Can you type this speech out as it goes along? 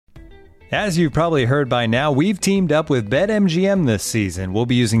As you've probably heard by now, we've teamed up with BetMGM this season. We'll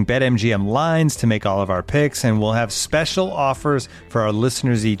be using BetMGM lines to make all of our picks, and we'll have special offers for our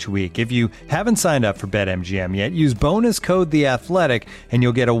listeners each week. If you haven't signed up for BetMGM yet, use bonus code The Athletic, and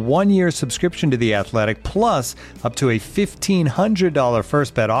you'll get a 1-year subscription to The Athletic, plus up to a $1,500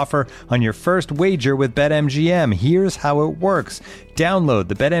 first bet offer on your first wager with BetMGM. Here's how it works. Download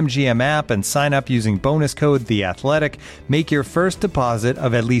the BetMGM app and sign up using bonus code The Athletic. Make your first deposit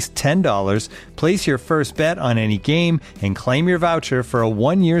of at least $10. Place your first bet on any game and claim your voucher for a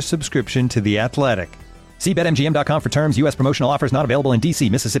 1-year subscription to The Athletic. See BetMGM.com for terms. U.S. promotional offers not available in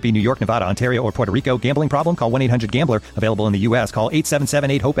D.C., Mississippi, New York, Nevada, Ontario, or Puerto Rico. Gambling problem? Call 1-800-GAMBLER. Available in the U.S. Call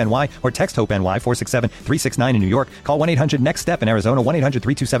 877-8-HOPE-NY or text HOPE-NY 467-369 in New York. Call 1-800-NEXT-STEP in Arizona.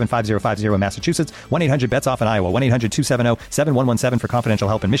 1-800-327-5050 in Massachusetts. 1-800-BETS-OFF in Iowa. 1-800-270-7117 for confidential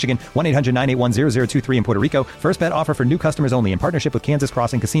help in Michigan. 1-800-981-0023 in Puerto Rico. First bet offer for new customers only in partnership with Kansas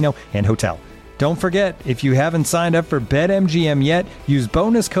Crossing Casino and Hotel. Don't forget, if you haven't signed up for BetMGM yet, use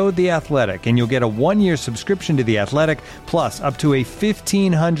bonus code The Athletic, and you'll get a 1-year subscription to The Athletic, plus up to a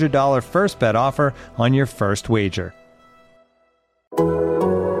 $1,500 first bet offer on your first wager.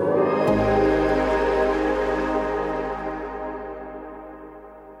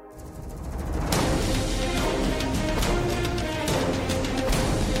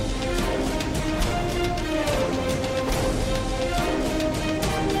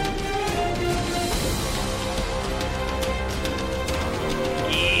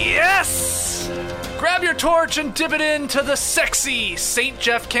 Grab your torch and dip it into the sexy St.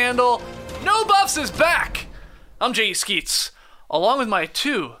 Jeff candle. No Buffs is back! I'm J.E. Skeets, along with my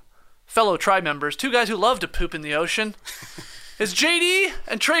two fellow tribe members, two guys who love to poop in the ocean. It's JD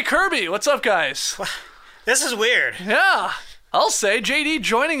and Trey Kirby. What's up, guys? This is weird. Yeah, I'll say. JD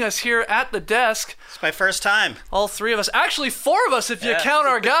joining us here at the desk. It's my first time. All three of us. Actually, four of us if you count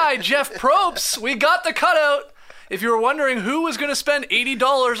our guy, Jeff Probst. We got the cutout. If you were wondering who was going to spend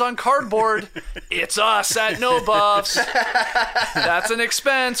 $80 on cardboard, it's us at No Buffs. That's an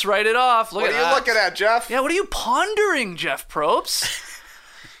expense. Write it off. What are you looking at, Jeff? Yeah, what are you pondering, Jeff Probst?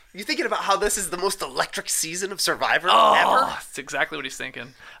 You thinking about how this is the most electric season of Survivor ever? ever? That's exactly what he's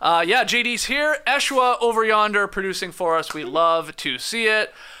thinking. Yeah, JD's here. Eshwa over yonder producing for us. We love to see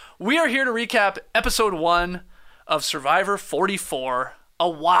it. We are here to recap episode 1 of Survivor 44, a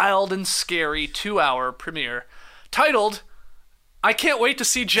wild and scary 2-hour premiere. Titled, I Can't Wait to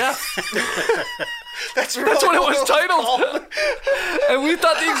See Jeff. That's what it was titled. And we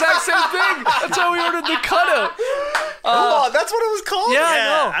thought the exact same thing. That's how we ordered the cutout. Hold on, that's what it was called? Yeah, I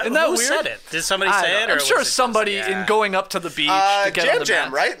know. Isn't that Who weird? said it? Did somebody say it? Or I'm sure was it somebody just, in going up to the beach to get on the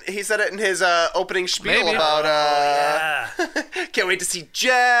Jam, mat. right? He said it in his opening spiel Maybe. about, can't wait to see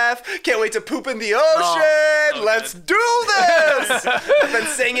Jeff, can't wait to poop in the ocean, let's do this! I've been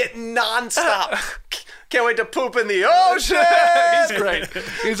saying it nonstop. Can't wait to poop in the ocean! He's great.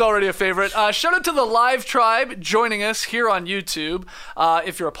 He's already a favorite. Shout out to the live tribe joining us here on YouTube.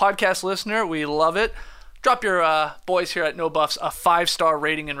 If you're a podcast listener, we love it. Drop your boys here at No Buffs a 5-star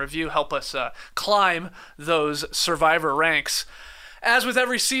rating and review. Help us climb those Survivor ranks. As with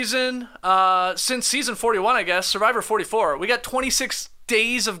every season, since season 41, I guess, Survivor 44, we got 26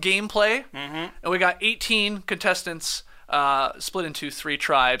 days of gameplay, and we got 18 contestants split into 3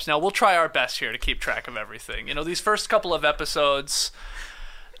 tribes. Now, we'll try our best here to keep track of everything. You know, these first couple of episodes,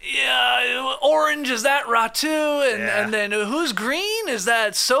 orange, is that Ratu? And then who's green? Is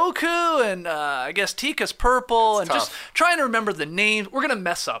that Soku? And I guess Tika's purple. That's and tough. just trying to remember the names. We're going to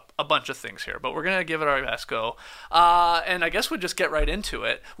mess up a bunch of things here, but we're going to give it our best go. And I guess we'll just get right into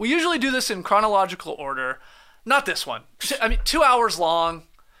it. We usually do this in chronological order. Not this one. I mean, 2 hours long.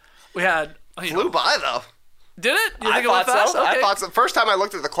 We had... Flew by, though. Did it? You I think it went thought fast? so. Okay. I thought so. First time I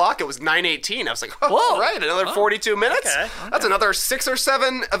looked at the clock, it was 9:18. I was like, oh, Whoa. right, another 42 minutes? Okay. That's another 6 or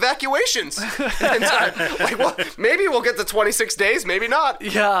 7 evacuations. Like, well, maybe we'll get to 26 days, maybe not.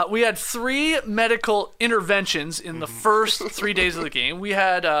 Yeah, we had 3 medical interventions in the first 3 days of the game. We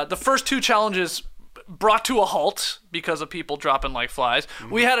had the first 2 challenges brought to a halt because of people dropping like flies.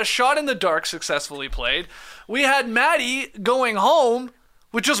 We had a shot in the dark successfully played. We had Maddie going home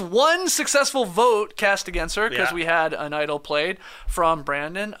with just 1 successful vote cast against her because we had an idol played from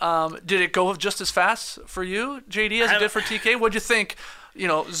Brandon. Did it go just as fast for you, JD, as it did for TK? What'd you think? You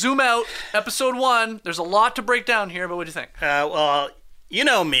know, zoom out, episode 1. There's a lot to break down here, but what'd you think? Well, you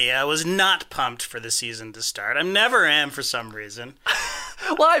know me. I was not pumped for the season to start. I never am for some reason.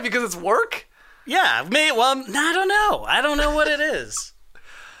 Why? Because it's work? Yeah, well, I don't know. I don't know what it is.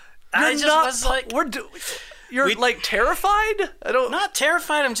 I just was like... You're like terrified? Not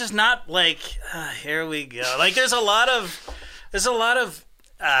terrified. I'm just not like, here we go. Like there's a lot of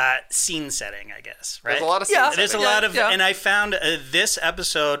scene setting, I guess, right? There's a lot of Yeah. scenes. There's a lot of, and I found this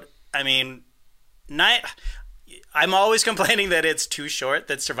episode, I mean, I'm always complaining that it's too short,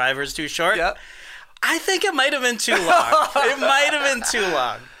 that Survivor's too short. Yeah. I think it might have been too long. It might have been too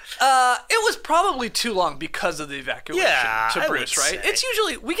long. It was probably too long because of the evacuation to I Bruce, would right? say. It's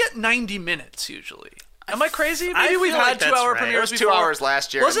usually, we get 90 minutes usually. Am I crazy? I Maybe we've feel had like that's 2-hour right. premieres It was 2 before. hours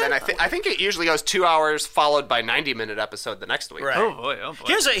last year, Was and it? then I think it usually goes 2 hours followed by 90-minute episode the next week. Right. Oh boy, oh boy.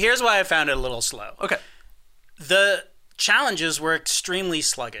 Here's why I found it a little slow. Okay. The challenges were extremely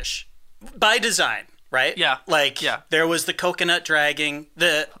sluggish by design, right? Yeah. Like, Yeah. there was the coconut dragging,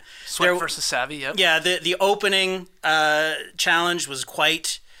 Sweat versus Savvy, yep. Yeah, the opening challenge was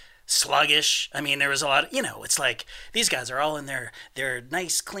quite sluggish. I mean, there was a lot of, it's like, these guys are all in their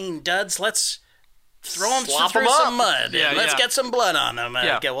nice, clean duds. Let's throw them Slop through 'em some up. mud. Yeah, and let's yeah. get some blood on them.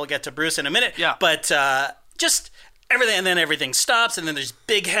 Yeah. We'll get to Bruce in a minute. Yeah. But just everything, and then everything stops, and then there's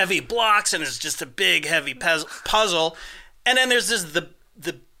big, heavy blocks, and it's just a big, heavy puzzle. And then there's this,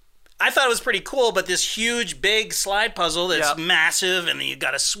 I thought it was pretty cool, but this huge, big slide puzzle that's Yeah. massive, and then you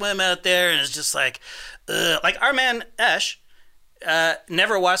got to swim out there, and it's just like, like our man Esh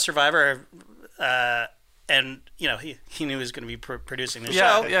never watched Survivor, and he knew he was going to be producing the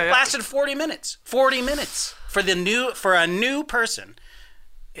Yeah, show. yeah, yeah. Lasted 40 minutes. 40 minutes for a new person.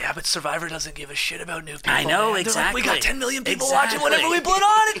 Yeah, but Survivor doesn't give a shit about new people. I know, man. They're like, exactly. we got 10 million people Exactly. watching whatever we put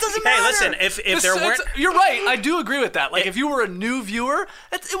on. It doesn't matter. Hey, listen, if there weren't, you're right. I do agree with that. Like, if you were a new viewer,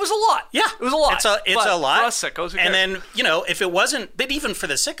 it was a lot. yeah, it was a lot. It's But a lot. for us sickos. Who And cares? then if it wasn't, but even for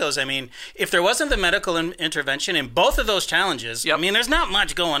the sickos, I mean, if there wasn't the medical intervention in both of those challenges, Yep. I mean, there's not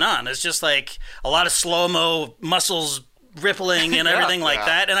much going on. It's just like a lot of slow mo muscles rippling and everything like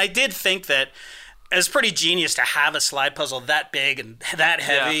that. And I did think that it's pretty genius to have a slide puzzle that big and that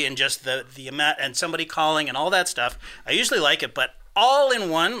heavy, Yeah. and just the amount, and somebody calling and all that stuff. I usually like it, but all in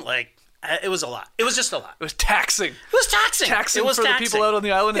one, like, it was a lot. It was just a lot. It was taxing. It was taxing. Taxing it was for taxing. the people out on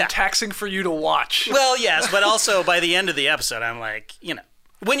the island Yeah. and taxing for you to watch. Well, yes, but also by the end of the episode, I'm like,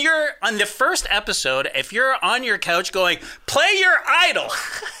 when you're on the first episode, if you're on your couch going, play your idol,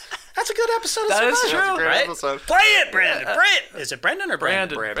 that's a good episode of That is Survivor, true. Great right? episode. Play it, Brandon. Play it. Is it Brendan or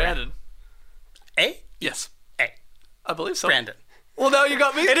Brandon? Brandon. A? Yes. A. I believe so. Brandon. Well, now you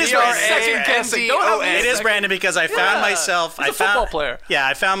got me. It is You're Brandon. second guessing. Don't have me It is second- Brandon because I found myself. He's a football player. Yeah,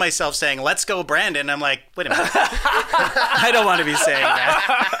 I found myself saying, "Let's go, Brandon." I'm like, wait a minute. I don't want to be saying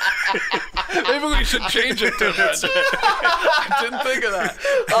that. Maybe we should change it to that. I didn't think of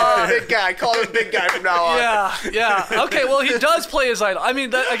that. Big guy. Call him Big Guy from now on. Yeah. Okay, well, he does play his idol. I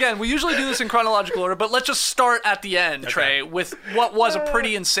mean, again, we usually do this in chronological order, but let's just start at the end, Trey, with what was a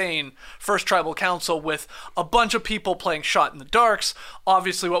pretty insane first tribal council with a bunch of people playing Shot in the Darks.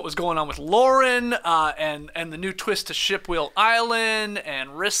 Obviously, what was going on with Lauren and the new twist to Shipwheel Island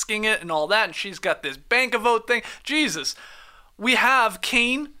and risking it and all that, and she's got this bank a vote thing. Jesus. We have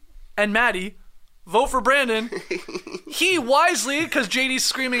Kane and Maddie vote for Brandon. He wisely, because JD's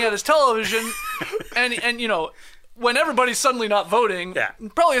screaming at his television, and when everybody's suddenly not voting, Yeah.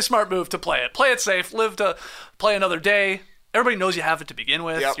 probably a smart move to play it. Play it safe. Live to play another day. Everybody knows you have it to begin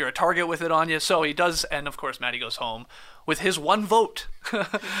with. Yep. You're a target with it on you. So he does, and of course, Maddie goes home with his one vote. One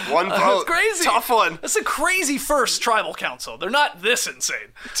vote. That's crazy. Tough one. That's a crazy first tribal council. They're not this insane.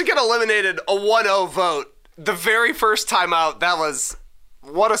 To get eliminated a 1-0 vote the very first time out, that was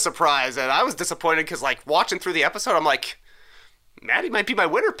what a surprise. And I was disappointed because, like, watching through the episode, I'm like, Maddie might be my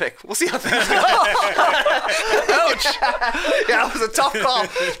winner pick. We'll see how things go. Ouch. Yeah, it was a tough call.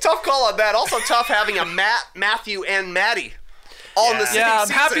 Tough call on that. Also tough having a Matthew and Maddie all in the same Yeah, I'm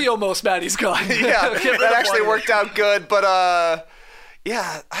season. happy almost Maddie's gone. Yeah, Get rid that of actually one. worked out good. But,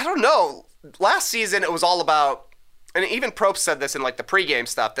 yeah, I don't know. Last season, it was all about, and even Probst said this in, like, the pregame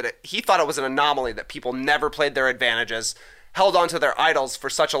stuff, that he thought it was an anomaly that people never played their advantages, held on to their idols for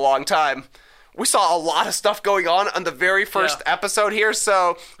such a long time. We saw a lot of stuff going on the very first episode here,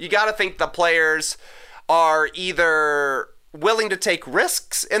 so you got to think the players are either willing to take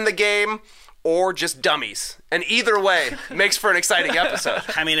risks in the game or just dummies. And either way makes for an exciting episode.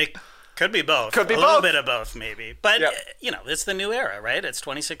 I mean, it could be both. Could be a little both. bit of both, maybe. But Yep. It's the new era, right? It's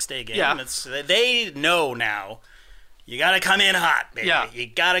 26-day game. Yeah. They know now. You got to come in hot, baby. Yeah. You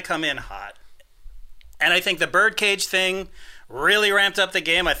got to come in hot. And I think the birdcage thing really ramped up the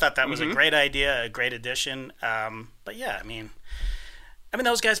game. I thought that was a great idea, a great addition. But yeah, I mean,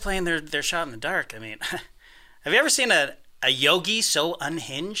 those guys playing their Shot in the Dark. I mean, have you ever seen a yogi so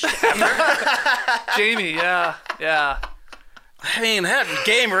unhinged? Jamie, yeah. I mean, that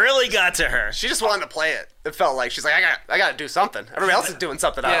game really got to her. She just wanted to play it. it felt like she's like, I got to do something. Everybody else is doing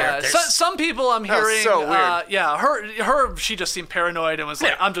something out Yeah, here. some people I'm That was hearing, so weird. her, she just seemed paranoid and was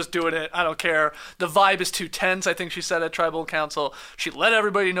like, I'm just doing it. I don't care. The vibe is too tense, I think she said at Tribal Council. She let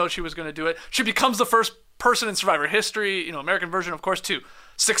everybody know she was going to do it. She becomes the first person in Survivor history, American version, of course, to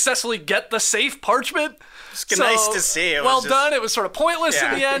successfully get the safe parchment. It's nice to see. It Well was done. It was sort of pointless in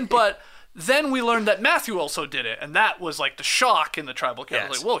Yeah. the end, but then we learned that Matthew also did it, and that was like the shock in the Tribal Council.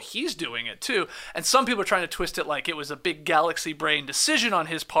 Yes. Like, whoa, he's doing it too. And some people are trying to twist it like it was a big galaxy brain decision on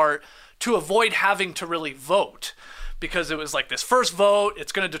his part to avoid having to really vote, because it was like this first vote.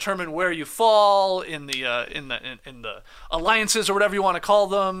 It's going to determine where you fall in the alliances or whatever you want to call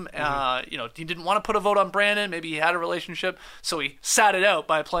them. He didn't want to put a vote on Brandon. Maybe he had a relationship, so he sat it out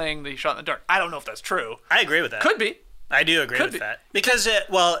by playing the shot in the dark. I don't know if that's true. I agree with that. Could be. I do agree with that. Because,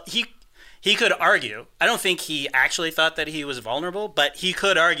 he could argue. I don't think he actually thought that he was vulnerable, but he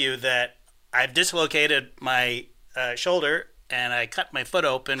could argue that I've dislocated my shoulder and I cut my foot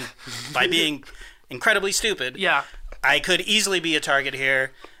open by being incredibly stupid. Yeah. I could easily be a target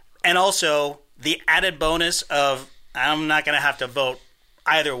here. And also, the added bonus of I'm not going to have to vote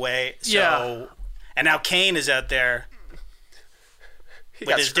either way. So, Yeah. And now Kane is out there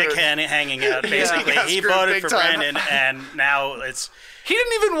with his dick hanging out, basically. got He screwed voted big for time. Brandon, and now it's... He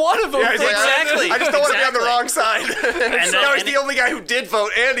didn't even want to vote Yeah, he's for like, Exactly. I just don't want to be on the Exactly. wrong side. and now he's and the only guy who did vote,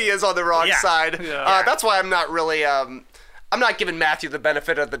 and he is on the wrong Yeah. side. Yeah. That's why I'm not really. I'm not giving Matthew the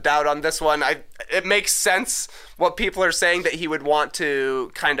benefit of the doubt on this one. It makes sense what people are saying, that he would want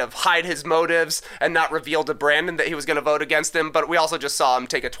to kind of hide his motives and not reveal to Brandon that he was going to vote against him. But we also just saw him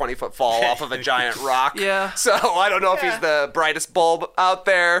take a 20-foot fall off of a giant rock. Yeah. So I don't know if he's the brightest bulb out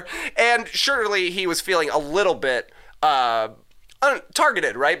there. And surely he was feeling a little bit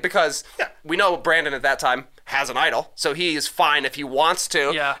targeted, right? Because we know Brandon at that time has an idol, so he's fine if he wants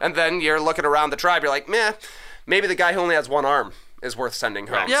to. Yeah. And then you're looking around the tribe, you're like, meh, maybe the guy who only has one arm is worth sending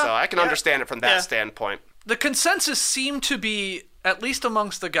home. Yeah. So I can understand it from that standpoint. The consensus seemed to be, at least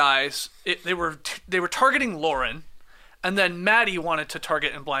amongst the guys, they were targeting Lauren, and then Maddie wanted to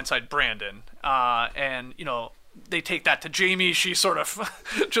target and blindside Brandon. And they take that to Jamie. She sort of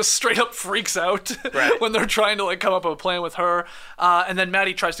just straight up freaks out when they're trying to come up with a plan with her. And then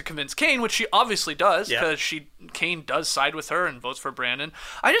Maddie tries to convince Kane, which she obviously does, because Kane does side with her and votes for Brandon.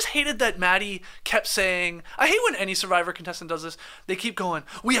 I just hated that Maddie kept saying, I hate when any Survivor contestant does this. They keep going,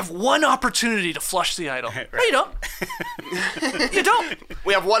 we have one opportunity to flush the idol. No, you don't. You don't.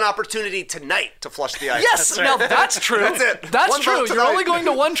 We have one opportunity tonight to flush the ice. Yes, now that's true. That's it. That's One true. vote You're tonight. only going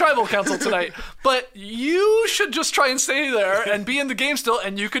to one tribal council tonight, but you should just try and stay there and be in the game still,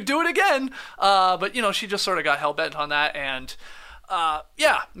 and you could do it again. But she just sort of got hell bent on that, and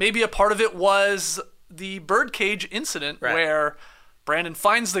maybe a part of it was the birdcage incident where Brandon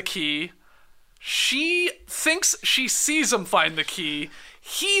finds the key. She thinks she sees him find the key.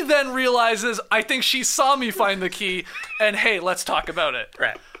 He then realizes, I think she saw me find the key, and hey, let's talk about it.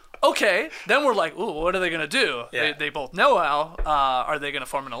 Right. Okay, then we're like, ooh, what are they going to do? Yeah. They both know Al. Are they going to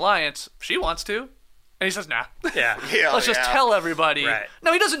form an alliance? She wants to. And he says, nah. Yeah. Let's just tell everybody. Right.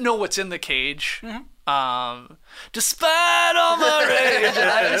 No, he doesn't know what's in the cage. Despite all my rage,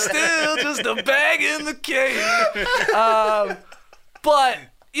 I'm still just a bag in the cage. But,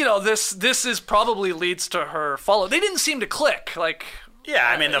 this is probably leads to her follow. They didn't seem to click. Yeah,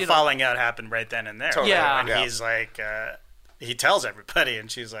 I mean, the falling out happened right then and there. Totally. Yeah. When he's like, he tells everybody, and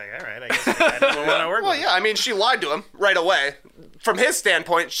she's like, all right, I guess I don't want to work Well, with yeah, I mean, she lied to him right away. From his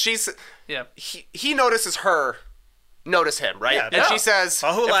standpoint, Yeah. he notices her notice him, right? Yeah, and she says,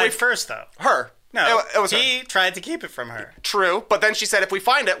 Well, who if we- lied first, though? Her. No, it was her. he tried to keep it from her. True, but then she said, if we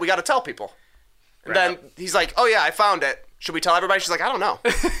find it, we got to tell people. And then he's like, oh yeah, I found it. Should we tell everybody? She's like, I don't know.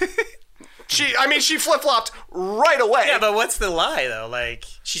 She flip-flopped right away. Yeah, but what's the lie, though?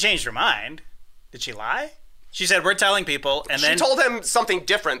 She changed her mind. Did she lie? She said, we're telling people, and then... She told him something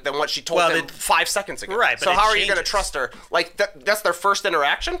different than what she told him 5 seconds ago. Right, but so it how are you going to changes. trust her? That's their first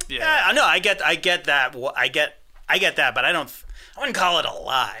interaction? Yeah, no, I get that. I get that, but I wouldn't call it a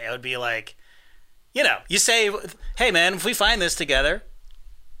lie. I would be like, you say, hey, man, if we find this together,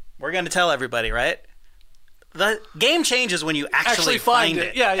 we're going to tell everybody, right? The game changes when you actually find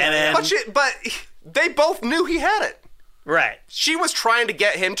it. Yeah. And then, But they both knew he had it. right. She was trying to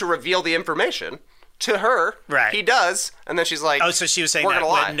get him to reveal the information to her. Right. He does, and then she's like, Oh, so she was saying We're that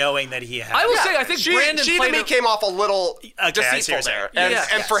gonna lie. when knowing that he had I will it. say, I think Brandon she to played me it- came off a little I see what deceitful you're saying. there. And, Yes,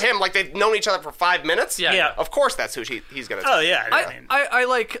 and for him, they've known each other for 5 minutes. Yeah. Of course that's who he's going to tell. Oh, yeah.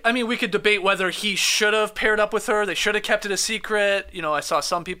 I mean, we could debate whether he should have paired up with her. They should have kept it a secret. I saw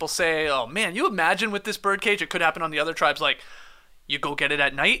some people say, oh man, you imagine with this birdcage, it could happen on the other tribes. You go get it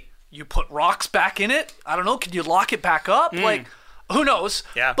at night, you put rocks back in it. I don't know. Can you lock it back up? Like, who knows?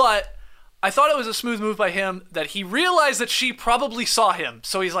 Yeah. But I thought it was a smooth move by him that he realized that she probably saw him.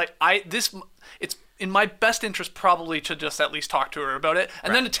 So he's like, it's in my best interest probably to just at least talk to her about it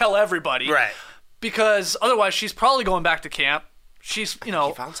and then to tell everybody. Right. Because otherwise she's probably going back to camp. She's,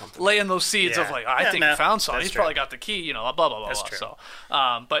 found something. laying those seeds of like, I think he found something. He's true. probably got the key, blah, blah, blah, That's blah. true. So,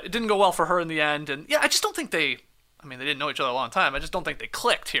 but it didn't go well for her in the end. And yeah, I just don't think they didn't know each other a long time. I just don't think they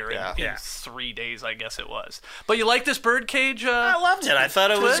clicked here in 3 days, I guess it was. But you like this birdcage? I loved it. I thought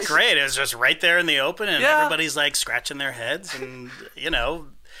it was twist? great. It was just right there in the open, and Yeah. everybody's like scratching their heads, and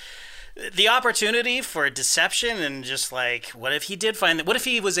the opportunity for deception, and just like, what if he did find what if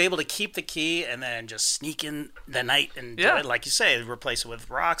he was able to keep the key and then just sneak in the night and do it, like you say, replace it with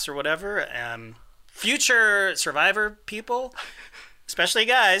rocks or whatever. Future Survivor people, especially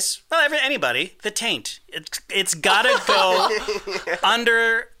guys, well, anybody, the taint, it's gotta go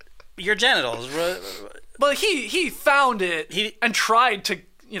under your genitals. But he found it and tried to,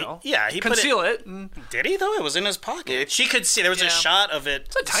 he conceal it. And Did he though? It was in his pocket. She could see. There was a shot of it.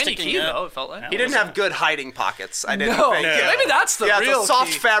 it's a tiny sticking key, out. though, it felt like. He didn't have good hiding pockets. I didn't No, think. maybe that's the real it's a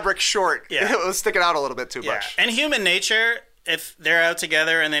soft key. fabric short. Yeah. It was sticking out a little bit too Yeah, much. and human nature. If they're out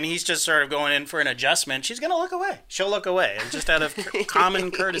together and then he's just sort of going in for an adjustment, she's gonna look away. She'll look away, just out of common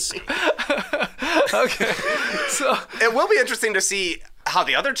courtesy. Okay. So It will be interesting to see how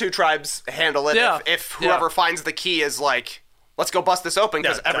the other two tribes handle it. Yeah. If whoever finds the key is like, let's go bust this open,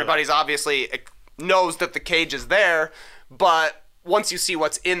 because Yeah, everybody's obviously knows that the cage is there. But once you see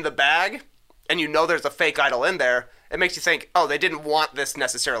what's in the bag and you know there's a fake idol in there, it makes you think, oh, they didn't want this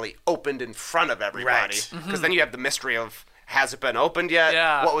necessarily opened in front of everybody. Right. Because then you have the mystery of, has it been opened yet?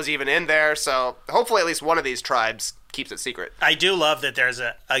 Yeah. What was even in there? So hopefully at least one of these tribes keeps it secret. I do love that there's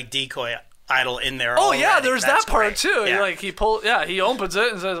a decoy idol in there. Oh already. yeah, there's That's that part great. too. Yeah. He opens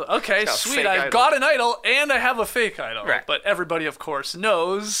it and says, "Okay, got a sweet, fake I've idol." got an idol and I have a fake idol." Right. But everybody, of course,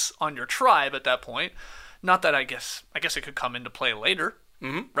 knows on your tribe at that point. Not that I guess it could come into play later,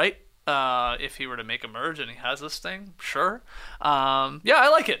 right? If he were to make a merge and he has this thing, sure. Yeah, I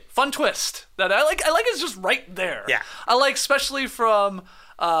like it. Fun twist that I like. I like it's just right there. Yeah. I like especially from.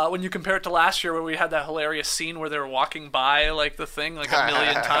 When you compare it to last year where we had that hilarious scene where they were walking by like the thing like a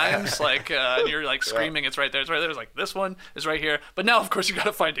million times, like and you're like screaming, it's right there, it's right there. It's like this one is right here, but now of course you got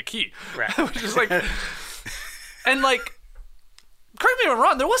to find a key, Right. which is like, and like, correct me if I'm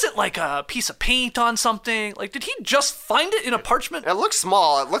wrong, there wasn't like a piece of paint on something. Like, did he just find it in a parchment? It looked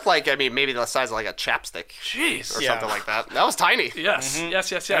small. It looked like, maybe the size of like a chapstick Jeez. or Yeah. something like that. That was tiny. Yes,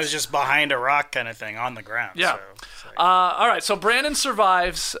 yes. It was just behind a rock kind of thing on the ground. Yeah. So it's like- All right, so Brandon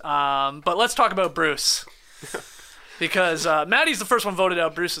survives, but let's talk about Bruce. Because Maddie's the first one voted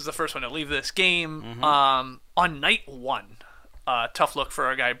out. Bruce is the first one to leave this game on night one. Tough look for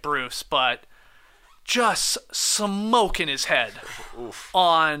our guy Bruce, but just smoke in his head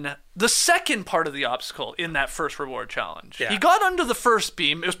on the second part of the obstacle in that first reward challenge. Yeah. He got under the first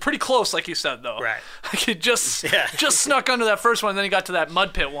beam. It was pretty close, like you said, though. Right. Like he just snuck under that first one, and then he got to that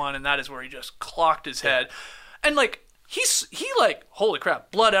mud pit one, and that is where he just clocked his head. And like he like, holy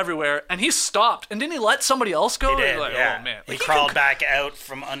crap, blood everywhere, and he stopped. And didn't he let somebody else go? He did, Like, yeah. oh man. He Like, crawled back out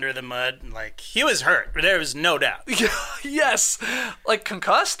from under the mud. And, like, he was hurt. There was no doubt. Yes. Like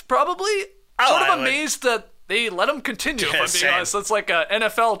concussed, probably. Oh, Sort I of would- amazed that they let him continue, if I'm being same. honest. That's like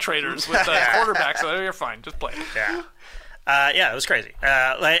NFL traders with the quarterbacks. So you're fine, just play. Yeah. Yeah, it was crazy.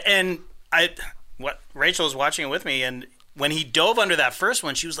 Rachel was watching it with me, and when he dove under that first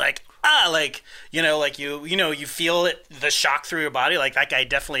one, she was like, you feel it, the shock through your body. Like, that guy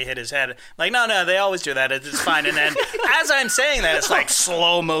definitely hit his head. Like, no, they always do that. It's fine. And then as I'm saying that, it's like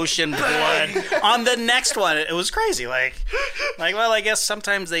slow motion blood on the next one. It was crazy. Like, well, I guess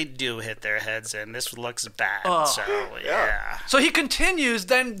sometimes they do hit their heads, and this looks bad. So, yeah. So he continues,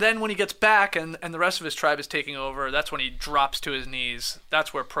 then when he gets back and the rest of his tribe is taking over, that's when he drops to his knees.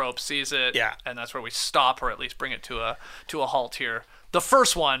 That's where Probe sees it. Yeah. And that's where we stop, or at least bring it to a halt here. The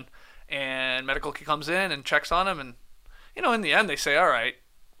first one, and medical comes in and checks on him, and in the end they say, all right,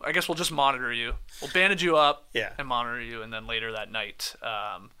 I guess we'll just monitor you. We'll bandage you up and monitor you, and then later that night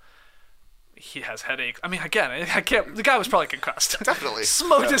he has headaches. I mean, again, I can't. The guy was probably concussed. Definitely.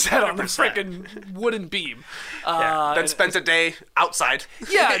 Smoked his head on the freaking wooden beam. Then spent a day outside.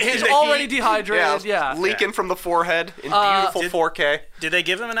 Yeah, In he's the already heat. dehydrated. Yeah. Leaking from the forehead in beautiful 4K. Did they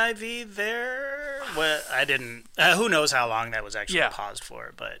give him an IV there? Well, I didn't. Who knows how long that was actually paused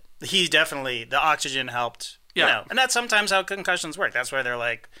for? But he definitely, the oxygen helped. Yeah. And that's sometimes how concussions work. That's why they're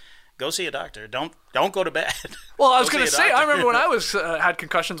like, Go see a doctor. Don't go to bed. Well, I was Go going to see a say, I doctor. remember when I was had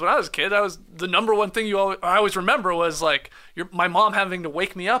concussions when I was a kid. That was the number one thing I always remember was like my mom having to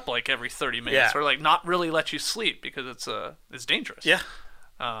wake me up like every 30 minutes Yeah. or like not really let you sleep because it's dangerous. Yeah.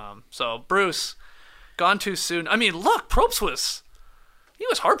 So Bruce, gone too soon. I mean, look, Probst was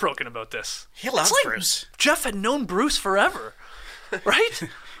heartbroken about this. He loves It's like Bruce. Jeff had known Bruce forever, right?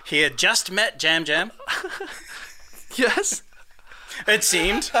 He had just met Jam Jam. Yes. It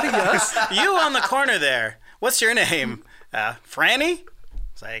seemed. Yes. You on the corner there. What's your name? Franny?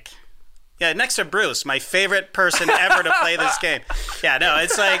 It's like, yeah, next to Bruce, my favorite person ever to play this game. Yeah, no,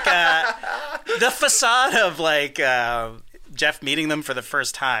 it's like the facade of like Jeff meeting them for the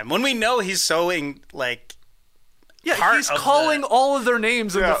first time. When we know he's so Yeah, part he's of calling the- all of their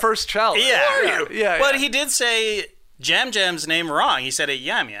names in the first challenge. Yeah. Yeah. But he did say Jam Jam's name wrong. He said it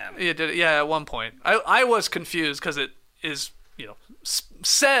Yam Yam. Yeah, did it? Yeah, at one point. I was confused because it is,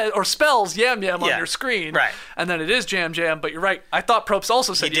 said or spells Yam Yam on Yeah, your screen. right. And then it is Jam Jam, but you're right. I thought Probst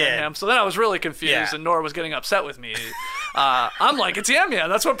also said He Yam did. Yam, so then I was really confused Yeah. and Nora was getting upset with me. I'm like, it's Yam Yam.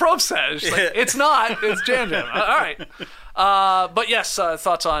 That's what Probst says. She's like, it's not. It's Jam Jam. All right. But yes,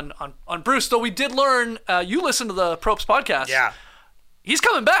 thoughts on Bruce. Though we did learn, you listened to the Probst podcast. Yeah. He's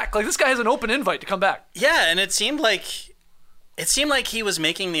coming back. Like, this guy has an open invite to come back. Yeah, and it seemed like he was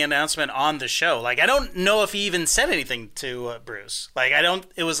making the announcement on the show. Like, I don't know if he even said anything to Bruce. Like,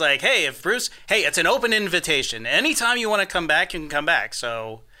 it was like, hey, it's an open invitation. Anytime you want to come back, you can come back.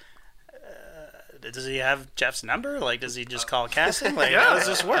 So, does he have Jeff's number? Like, does he just call casting? Like, how does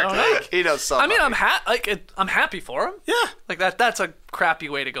this work? Like, He knows something. I mean, I'm happy for him. yeah. Like that's a crappy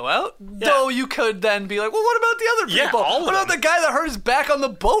way to go out. Though you could then be like, well, what about the other Yeah, people? all of What about them. the guy that hurt his back on the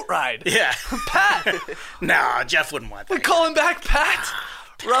boat ride? Yeah. Pat. No, Jeff wouldn't want We that. call him back Pat.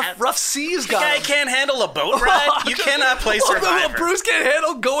 Rough seas The got guy him. can't handle a boat ride. You cannot play Survivor. Bruce can't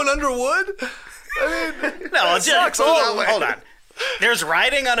handle going under wood. No, sucks. hold on. There's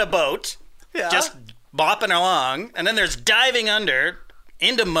riding on a boat, Yeah. just bopping along, and then there's diving under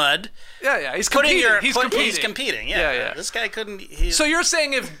into mud. Yeah. He's Putting competing. He's competing. Yeah. Yeah. This guy couldn't. So you're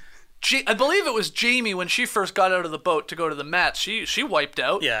saying if I believe it was Jamie when she first got out of the boat to go to the mats, she wiped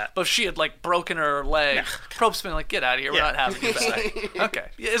out. Yeah. But if she had like broken her leg, Probst's been like, get out of here. We're Yeah. not having you back. Okay.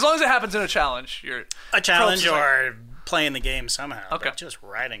 Yeah, as long as it happens in a challenge, you're a challenge Probst's like- or playing the game somehow. Okay. But just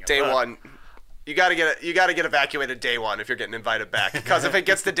riding a day boat. one. You gotta get evacuated day one if you're getting invited back. Because if it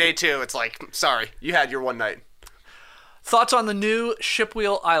gets to day two, it's like, sorry, you had your one night. Thoughts on the new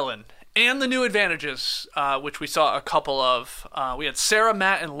Shipwheel Island and the new advantages, which we saw a couple of. We had Sarah,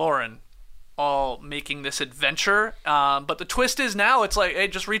 Matt, and Lauren all making this adventure. But the twist is now it's like, hey,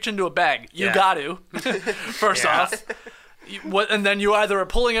 just reach into a bag. You Yeah. got to, first Yeah. off. And then you either are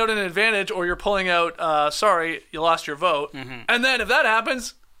pulling out an advantage or you're pulling out, sorry, you lost your vote. Mm-hmm. And then if that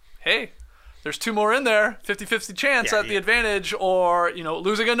happens, hey, there's two more in there, 50-50 chance Yeah, at the advantage or,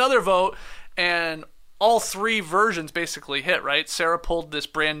 losing another vote. And all three versions basically hit, right? Sarah pulled this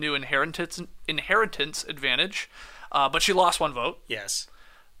brand new inheritance advantage, but she lost one vote. Yes.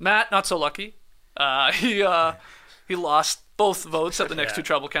 Matt, not so lucky. He lost both votes at the next two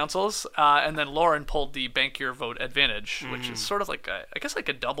tribal councils, and then Lauren pulled the bank your vote advantage, which is sort of like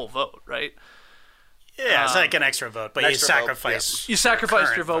a double vote, right? Yeah, it's like an extra vote, but you extra vote, sacrifice. You sacrificed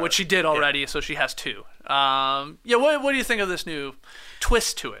current your vote, which she did already, so she has two. What do you think of this new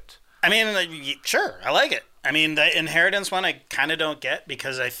twist to it? I mean, sure, I like it. I mean, the inheritance one I kind of don't get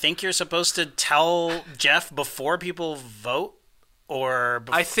because I think you're supposed to tell Jeff before people vote or...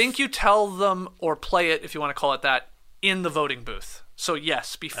 I think you tell them or play it, if you want to call it that, in the voting booth. So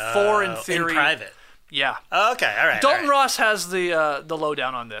yes, before in theory... in private. Yeah. Okay, all right. Dalton Ross has the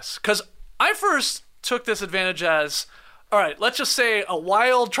lowdown on this because I first took this advantage as, all right, let's just say a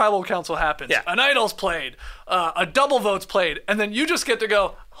wild tribal council happens, Yeah. an idol's played, a double vote's played, and then you just get to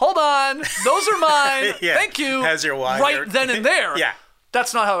go, hold on, those are mine, Yeah. thank you, Has your wire. right then and there. Yeah.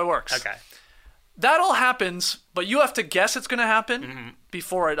 That's not how it works. Okay. That all happens, but you have to guess it's going to happen Mm-hmm.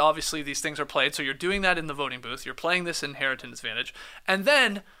 before it. Obviously, these things are played, so you're doing that in the voting booth. You're playing this inheritance advantage, and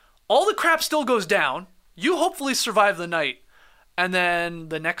then all the crap still goes down. You hopefully survive the night, and then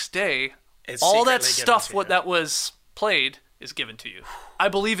the next day, It's all that secretly given stuff to you. that was played is given to you. I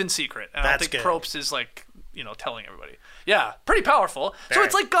believe in secret, and I That's don't think good. Probst is like telling everybody. Yeah, pretty powerful. So Very.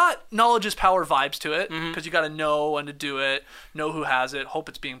 it's like got knowledge is power vibes to it because Mm-hmm. you got to know when to do it, know who has it, hope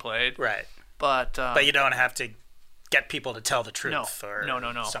it's being played. Right. But But you don't have to get people to tell the truth No. or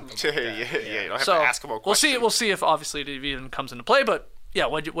No. something Yeah, like that. you don't have so to ask them a question. we'll see if obviously it even comes into play. But yeah,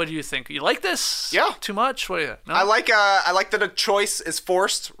 what do you think? You like this? Yeah. Too much? What do you? No? I like that a choice is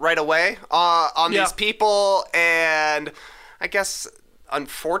forced right away on Yeah. these people, and I guess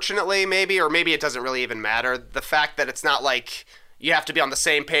unfortunately, maybe, or maybe it doesn't really even matter, the fact that it's not like you have to be on the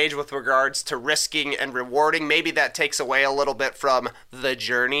same page with regards to risking and rewarding, maybe that takes away a little bit from the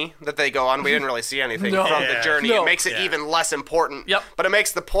journey that they go on. We didn't really see anything from the journey. It makes it even less important. Yep. But it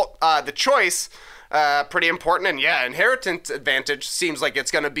makes the choice pretty important. And yeah, inheritance advantage seems like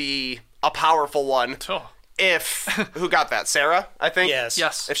it's going to be a powerful one. If who got that? Sarah, I think.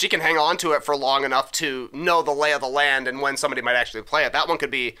 Yes. If she can hang on to it for long enough to know the lay of the land and when somebody might actually play it, that one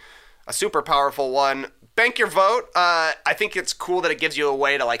could be a super powerful one. Bank your vote. I think it's cool that it gives you a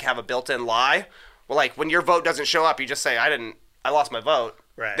way to like have a built-in lie. Well, like when your vote doesn't show up, you just say, I lost my vote.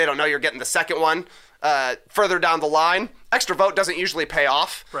 Right. They don't know you're getting the second one. Further down the line, extra vote doesn't usually pay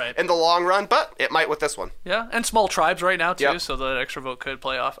off in the long run, but it might with this one. Yeah, and small tribes right now too, so the extra vote could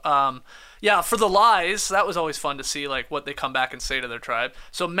play off. Yeah, for the lies, that was always fun to see, like what they come back and say to their tribe.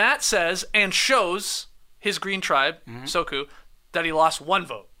 So Matt says and shows his green tribe, Soku, that he lost 1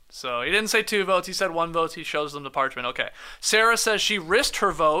 vote. So he didn't say 2 votes, he said 1 vote. He shows them the parchment. Okay. Sarah says she risked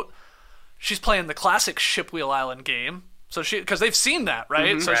her vote. She's playing the classic Shipwheel Island game. So because they've seen that,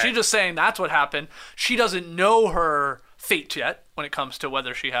 right? So she's just saying that's what happened. She doesn't know her fate yet when it comes to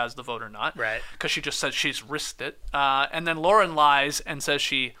whether she has the vote or not. Right. Because she just said she's risked it. And then Lauren lies and says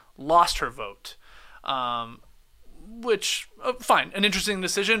she lost her vote. Which, fine, an interesting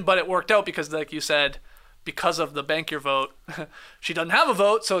decision, but it worked out because, like you said, because of the bank your vote, she doesn't have a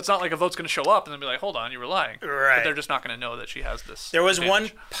vote, so it's not like a vote's going to show up and then be like, hold on, you were lying. Right. But they're just not going to know that she has this. There was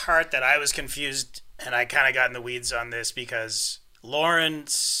advantage. one part that I was confused, and I kind of got in the weeds on this because Lauren,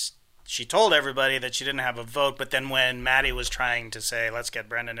 she told everybody that she didn't have a vote, but then when Maddie was trying to say, let's get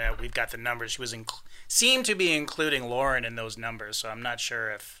Brendan out, we've got the numbers, she was seemed to be including Lauren in those numbers, so I'm not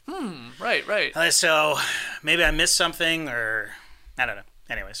sure if... Right. So maybe I missed something, or I don't know.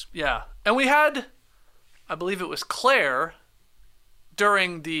 Anyways. Yeah. And we had, I believe it was Claire,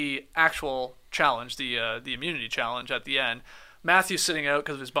 during the actual challenge, the immunity challenge at the end. Matthew's sitting out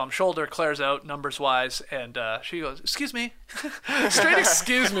because of his bum shoulder. Claire's out, numbers-wise, and she goes, excuse me. Straight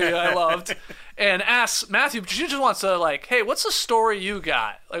excuse me, I loved. And asks Matthew, she just wants to, like, hey, what's the story you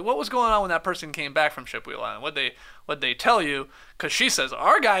got? Like, what was going on when that person came back from Shipwheel Island? What'd they tell you? Because she says,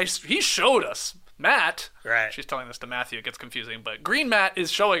 our guy, he showed us. Matt, right? She's telling this to Matthew. It gets confusing. But Green Matt is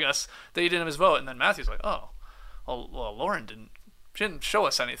showing us that he didn't have his vote. And then Matthew's like, well, Lauren didn't show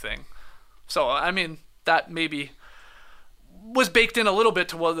us anything. So, I mean, that maybe... was baked in a little bit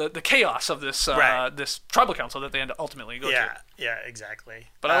to the chaos of this this tribal council that they ultimately go to. Yeah, exactly.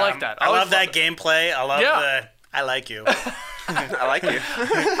 But I like that. I love that gameplay. I love I like you. I like you.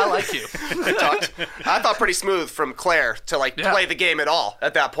 I like you. I thought pretty smooth from Claire to play the game at all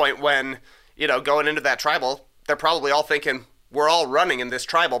at that point when, going into that tribal, they're probably all thinking, we're all running in this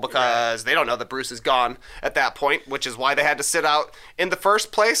tribal because they don't know that Bruce is gone at that point, which is why they had to sit out in the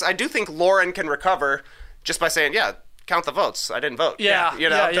first place. I do think Lauren can recover just by saying, count the votes. I didn't vote. Yeah.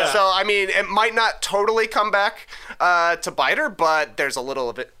 So, I mean, it might not totally come back to bite her, but there's a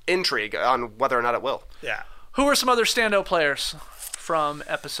little bit intrigue on whether or not it will. Yeah. Who are some other standout players from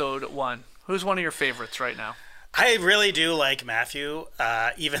episode 1? Who's one of your favorites right now? I really do like Matthew,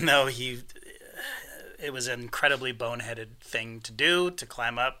 even though it was an incredibly boneheaded thing to do, to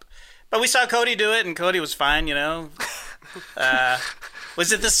climb up. But we saw Cody do it, and Cody was fine,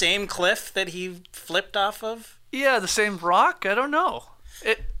 Was it the same cliff that he flipped off of? Yeah, the same rock? I don't know.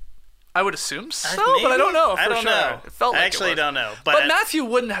 I would assume so, maybe? but I don't know. I don't know. It felt like I actually it was. don't know. But Matthew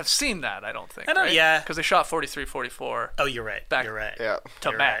wouldn't have seen that, I don't think. I don't. Right? Yeah, because they shot 43, 44. Oh, you're right. Back you're right. Yeah. To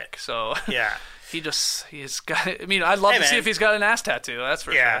You're back. right. So yeah, he's got. I mean, I'd love to see if he's got an ass tattoo. That's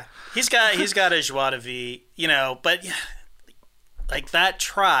for sure. He's got a joie de vivre, but like that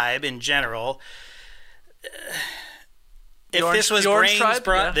tribe in general. If this was Brain's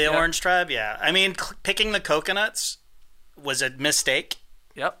tribe, the Orange Tribe, I mean, picking the coconuts was a mistake.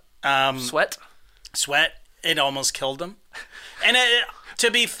 Yep. Sweat. It almost killed them. And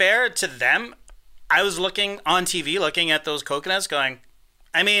to be fair to them, I was looking on TV, looking at those coconuts, going,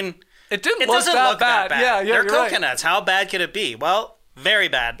 I mean, it doesn't look that bad. Yeah, they're Right. coconuts. How bad could it be? Well, very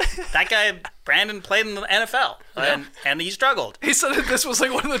bad. That guy Brandon played in the NFL, and he struggled. He said that this was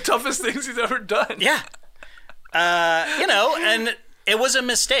like one of the toughest things he's ever done. Yeah. And it was a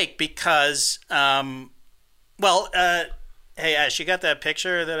mistake because, hey, Ash, you got that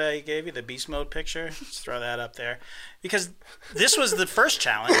picture that I gave you, the beast mode picture? Let's throw that up there. Because this was the first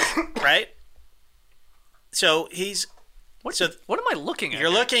challenge, right? So what am I looking at? You're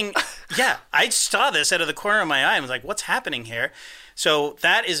looking... Yeah, I saw this out of the corner of my eye. I was like, what's happening here? So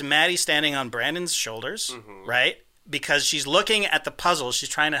that is Maddie standing on Brandon's shoulders, right? Because she's looking at the puzzle. She's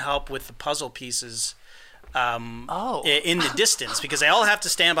trying to help with the puzzle pieces in the distance because they all have to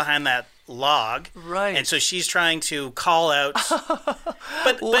stand behind that log. Right. And so she's trying to call out.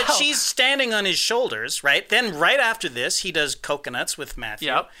 But she's standing on his shoulders, right? Then right after this, he does coconuts with Matthew.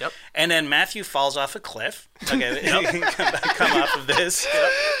 Yep. And then Matthew falls off a cliff. Okay, you can come off of this.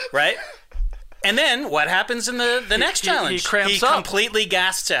 Right? And then what happens in the next challenge? He cramps up. Completely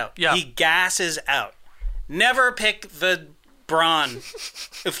gasps out. Yeah. He gasses out. Never pick the brawn.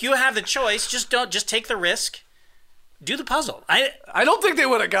 If you have the choice, just take the risk. Do the puzzle. I don't think they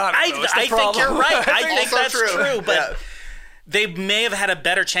would have got it. I think you're right. I think that's true. But Yeah. they may have had a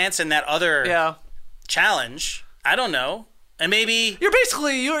better chance in that other challenge. I don't know. And maybe You're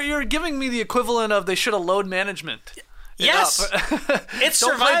basically you're giving me the equivalent of they should have load management. yes, it's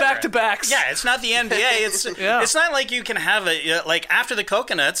Don't play Survivor. back-to-backs. Yeah, it's not the NBA. It's not like you can have like after the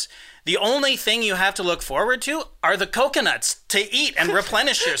coconuts. The only thing you have to look forward to are the coconuts to eat and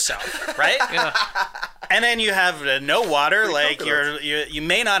replenish yourself, right? Yeah. And then you have no water, like you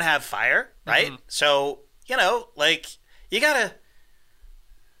may not have fire, right? Mm-hmm. So like you gotta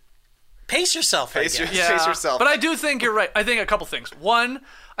pace yourself. Pace I guess. Chase yourself. But I do think you're right. I think a couple things. One,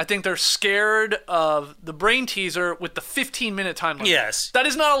 I think they're scared of the brain teaser with the 15-minute time limit. Yes. That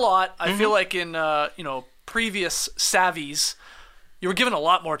is not a lot. I feel like in previous Savvies, you were given a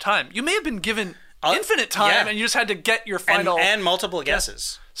lot more time. You may have been given infinite time, and you just had to get your final and multiple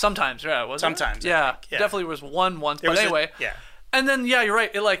guesses. Sometimes, yeah, was Sometimes, it? I Yeah, think, yeah. definitely was one once. There But was anyway, yeah. And then you're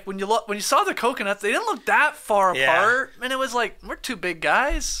right. It, like when you saw the coconuts, they didn't look that far Yeah. apart, and it was like we're two big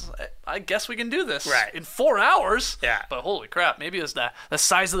guys. I guess we can do this Right. in 4 hours. Yeah. But holy crap, maybe it was the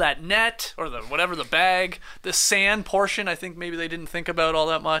size of that net or the bag, the sand portion. I think maybe they didn't think about all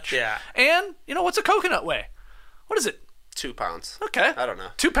that much. Yeah. And what's a coconut weigh? What is it? 2 pounds. Okay. I don't know.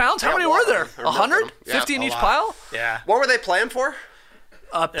 2 pounds? How Yeah, many a lot were there? of them. 100? Yeah, 50 in a each lot. pile? Yeah. What were they playing for?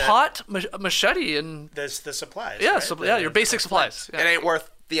 A pot, machete, and There's the supplies. yeah, right? your basic supplies. It ain't worth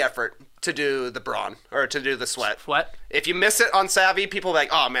the effort to do the brawn or to do the sweat. What? If you miss it on Savvy, people will be like,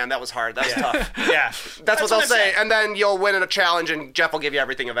 oh man, that was hard. That was tough. Yeah. That's what they'll I'm say. saying. And then you'll win in a challenge and Jeff will give you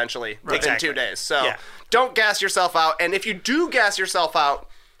everything eventually within Exactly. 2 days. So Yeah. don't gas yourself out. And if you do gas yourself out,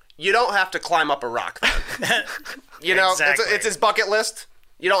 you don't have to climb up a rock then. Exactly. It's his bucket list.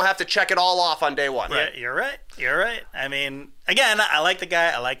 You don't have to check it all off on day one. Yeah, you're right. You're right. I mean, again, I like the guy.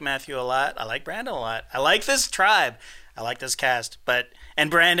 I like Matthew a lot. I like Brandon a lot. I like this tribe. I like this cast.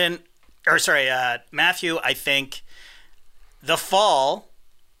 Matthew, I think the fall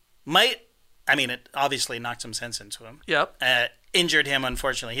might, it obviously knocked some sense into him. Yep. Injured him,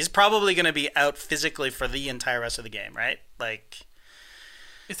 unfortunately. He's probably going to be out physically for the entire rest of the game, right? Like,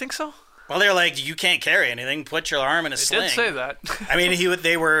 You think so? well, they're like, you can't carry anything. Put your arm in a They sling. did say that. I mean,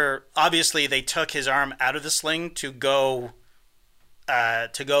 they took his arm out of the sling to go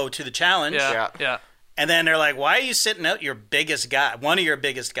to the challenge. Yeah. And then they're like, why are you sitting out your biggest guy, one of your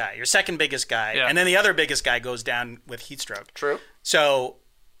biggest guy, your second biggest guy, Yeah. and then the other biggest guy goes down with heat stroke. True. So,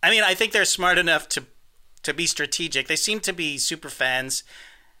 I think they're smart enough to be strategic. They seem to be super fans.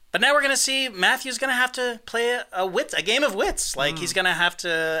 But now we're going to see Matthew's going to have to play a game of wits. Like he's going to have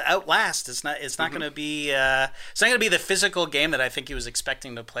to outlast. It's not going to be the physical game that I think he was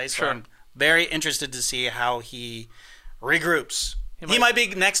expecting to play. So Sure. I'm very interested to see how he regroups. He might- might be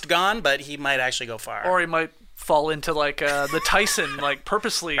next gone, but he might actually go far. Or he might fall into like the Tyson, like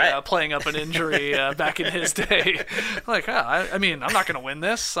purposely Right. playing up an injury back in his day. Like, I'm not going to win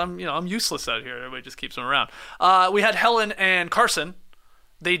this. I'm useless out here. Everybody just keeps him around. We had Helen and Carson.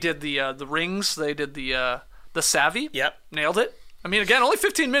 They did the rings. They did the savvy. Yep. Nailed it. Again, only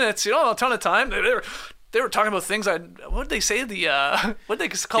 15 minutes. A ton of time. They were talking about things. What did they say? What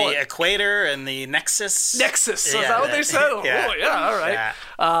did they call The it? equator and the nexus. Nexus. Is Yeah, that what they said? yeah. Oh, yeah. All right.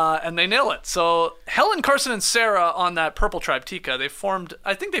 Yeah. And they nail it. So Helen, Carson, and Sarah on that Purple Tribe Tika, they formed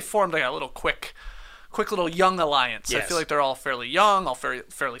like a little quick little young alliance. I Yes. feel like they're all fairly young, all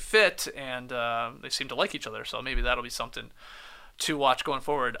fairly fit, and they seem to like each other. So maybe that'll be something to watch going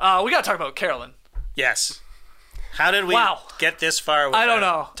forward. We got to talk about Carolyn. Yes. How did we get this far without I don't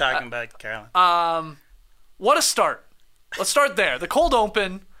know. talking about Carolyn? What a start. Let's start there. The cold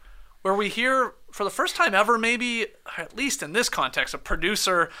open, where we hear for the first time ever, maybe, at least in this context, a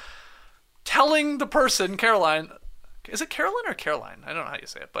producer telling the person, Caroline, is it Carolyn or Caroline? I don't know how you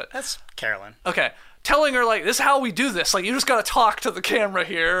say it, but That's Carolyn. okay. Telling her, like, this is how we do this. Like, you just got to talk to the camera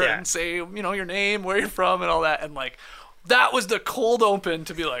here Yeah. and say, your name, where you're from, and all that. And, like, that was the cold open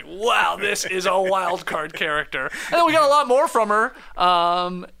to be like, wow, this is a wild card character. And then we got a lot more from her.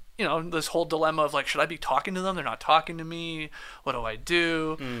 This whole dilemma of, like, should I be talking to them? They're not talking to me. What do I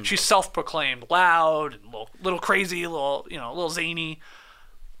do? She's self-proclaimed loud and little crazy, little zany.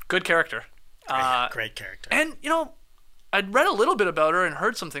 Good character. Great character. And, I'd read a little bit about her and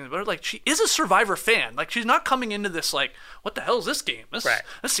heard some things about her. Like, she is a Survivor fan. Like, she's not coming into this like, what the hell is this game? This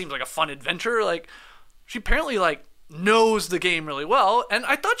seems like a fun adventure. Like, she apparently, like, knows the game really well. And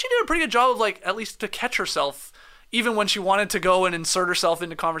I thought she did a pretty good job of, like, at least to catch herself, even when she wanted to go and insert herself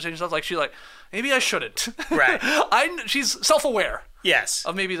into conversation stuff. Like, she's like, maybe I shouldn't. Right. She's self-aware. Yes.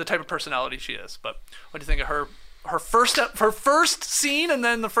 Of maybe the type of personality she is. But what do you think of her first scene and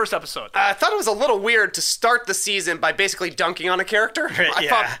then the first episode? I thought it was a little weird to start the season by basically dunking on a character. I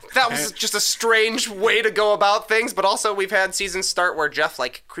thought that was just a strange way to go about things, but also we've had seasons start where Jeff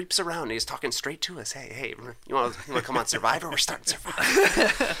like creeps around and he's talking straight to us. Hey, you want to come on Survivor? We're starting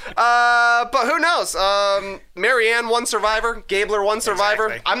Survivor. But who knows? Marianne won Survivor. Gabler won Survivor.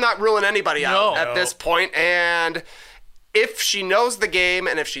 Exactly. I'm not ruling anybody out at this point, and if she knows the game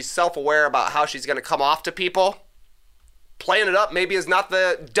and if she's self-aware about how she's going to come off to people, playing it up maybe is not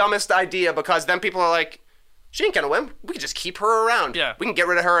the dumbest idea, because then people are like, she ain't gonna win. We can just keep her around. Yeah. We can get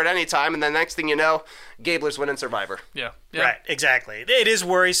rid of her at any time, and then next thing you know, Gabler's winning Survivor. Yeah. Right, exactly. It is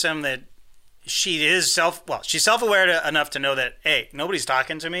worrisome that she's self-aware enough to know that, hey, nobody's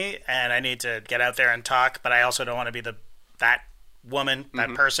talking to me, and I need to get out there and talk, but I also don't want to be that woman,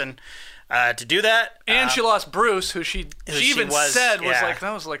 that person, to do that. And she lost Bruce, who she even said was yeah. like,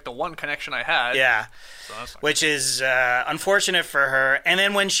 that was like the one connection I had. Yeah. So that's not Which is unfortunate for her. And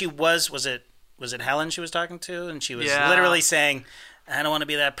then when she was it Helen she was talking to? And she was literally saying, I don't want to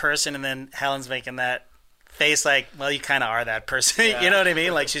be that person. And then Helen's making that face like, well, you kind of are that person. Yeah. You know what I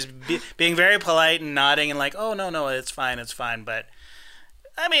mean? Like, she's being very polite and nodding and like, oh, no, it's fine. But,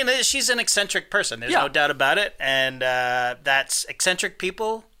 I mean, she's an eccentric person. There's no doubt about it. And that's eccentric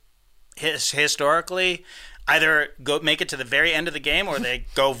people, historically, either make it to the very end of the game or they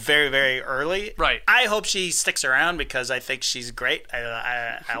go very, very early. Right. I hope she sticks around because I think she's great.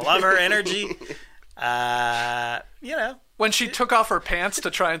 I love her energy. When she took off her pants to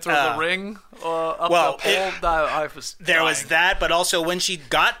try and throw the ring up the pole, I was there dying. was that, but also when she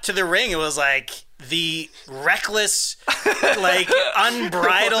got to the ring, it was like the reckless, like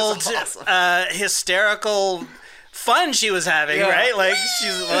unbridled, hysterical fun she was having, right? Like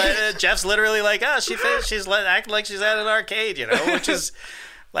Jeff's literally like, she's acting like she's at an arcade, which is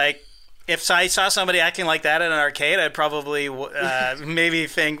like, if I saw somebody acting like that at an arcade, I'd probably maybe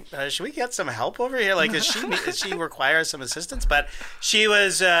think, should we get some help over here? Like, does she require some assistance? But she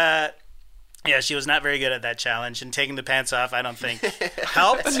was, she was not very good at that challenge, and taking the pants off, I don't think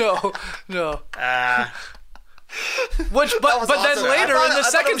helped. No. But awesome. then later in the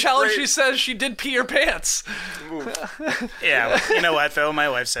second challenge, great. she says she did pee her pants. Yeah, well, you know what, Phil? My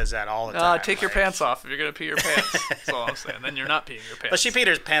wife says that all the time. Take your pants off if you're gonna pee your pants. That's all I'm saying. Then you're not peeing your pants. But she peed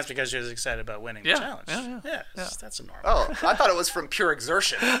her pants because she was excited about winning the challenge. Yeah. That's a normal. Oh, I thought it was from pure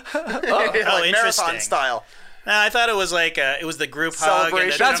exertion. Oh, Like interesting. marathon style. No, I thought it was like it was the group hug. And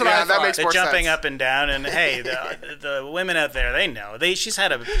Celebration. That's what I thought. That makes the more jumping sense. up and down. And hey, the women out there, they know. She's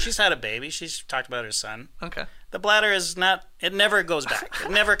had a baby. She's talked about her son. Okay. The bladder is not. It never goes back.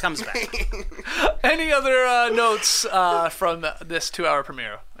 It never comes back. Any other notes from this 2-hour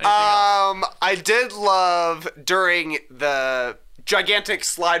premiere? Anything else? I did love during the gigantic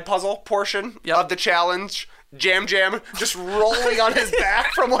slide puzzle portion of the challenge, Jam just rolling on his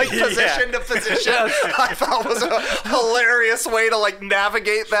back from like position to position. I thought was a hilarious way to like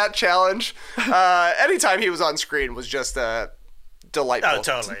navigate that challenge. Anytime he was on screen was just delightful. Oh,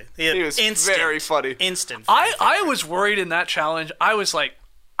 totally. He was very funny. Instant. I was worried in that challenge. I was like,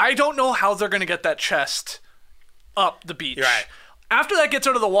 I don't know how they're going to get that chest up the beach. Right. After that gets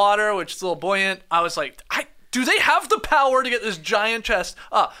out of the water, which is a little buoyant, I was like, do they have the power to get this giant chest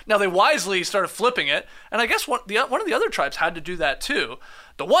up? Now, they wisely started flipping it, and I guess one of the other tribes had to do that too.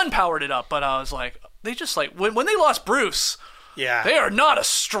 The one powered it up, but I was like, they just like, when they lost Bruce, they are not a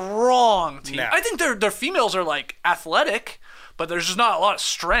strong team. No. I think their females are like athletic, but there's just not a lot of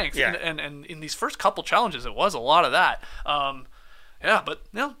strength. Yeah. And in these first couple challenges, it was a lot of that. But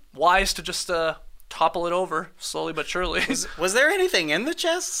wise to just topple it over slowly but surely. Was there anything in the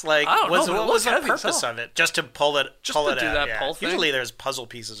chest? Like, I don't know, but it what was was the heavy, purpose so. of it? Just to pull it Just pull to it do out. that yeah. pull thing? Usually there's puzzle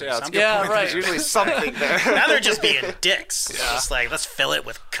pieces or Yeah, something. Yeah, right. There's usually something there. Now they're just being dicks. It's just like, let's fill it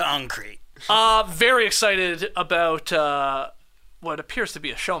with concrete. Very excited about what appears to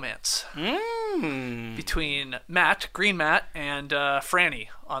be a showmance between Green Matt, and Franny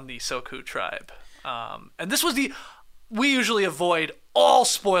on the Soku tribe. And this was we usually avoid all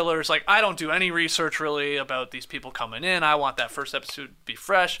spoilers. Like, I don't do any research really about these people coming in. I want that first episode to be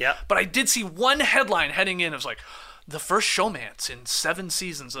fresh. Yep. But I did see one headline heading in. It was like, the first showmance in 7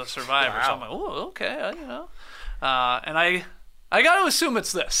 seasons of Survivor. Wow. So I'm like, oh, okay, And I got to assume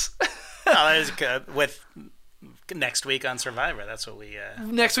it's this. That was good. With next week on Survivor, that's what we.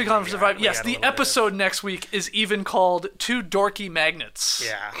 Next week on Survivor, we yes. got a The little bit episode next week is even called Two Dorky Magnets.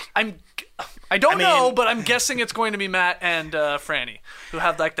 Yeah. I don't know, but I'm guessing it's going to be Matt and Franny, who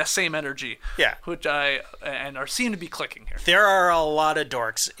have like the same energy. Yeah. And seem to be clicking here. There are a lot of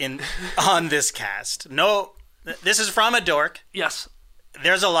dorks on this cast. No, this is from a dork. Yes.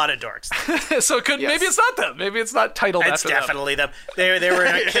 There's a lot of dorks. So maybe it's not them. Maybe it's not titled It's after them. definitely them. They were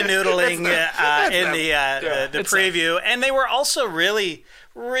canoodling in the preview, and they were also really,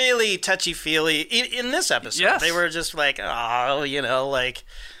 really touchy-feely in this episode. Yes. They were just like, oh, I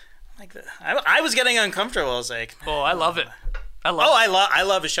was getting uncomfortable. I was like, Oh, I love it. I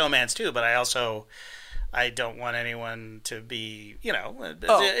love a showmans too, but I don't want anyone to be,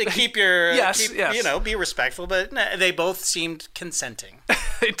 keep your, Yes. be respectful. But they both seemed consenting.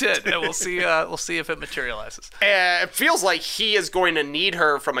 They did. And we'll see if it materializes. It feels like he is going to need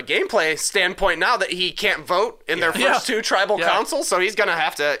her from a gameplay standpoint now that he can't vote in their first two tribal councils. So he's going to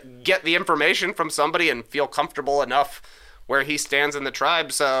have to get the information from somebody and feel comfortable enough where he stands in the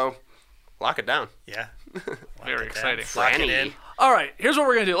tribe. So lock it down. Yeah. Very exciting. Lock it in. All right, here's what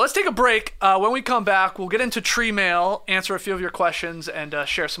we're going to do. Let's take a break. When we come back, we'll get into Tree Mail, answer a few of your questions, and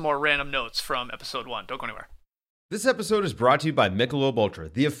share some more random notes from episode 1. Don't go anywhere. This episode is brought to you by Michelob Ultra,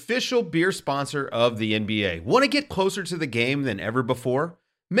 the official beer sponsor of the NBA. Want to get closer to the game than ever before?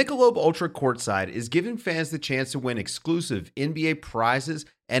 Michelob Ultra Courtside is giving fans the chance to win exclusive NBA prizes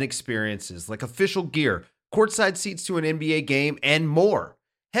and experiences like official gear, courtside seats to an NBA game, and more.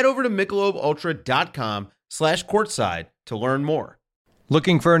 Head over to MichelobUltra.com/courtside to learn more.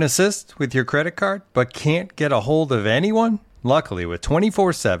 Looking for an assist with your credit card, but can't get a hold of anyone? Luckily, with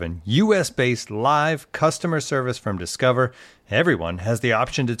 24/7 U.S.-based live customer service from Discover, everyone has the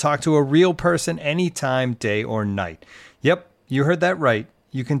option to talk to a real person anytime, day or night. Yep, you heard that right.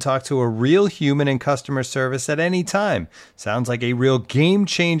 You can talk to a real human in customer service at any time. Sounds like a real game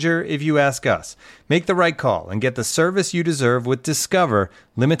changer if you ask us. Make the right call and get the service you deserve with Discover.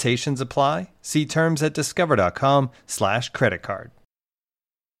 Limitations apply. See terms at discover.com/creditcard.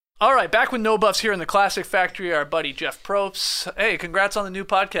 All right, back with No Buffs here in the Classic Factory, our buddy Jeff Probst. Hey, congrats on the new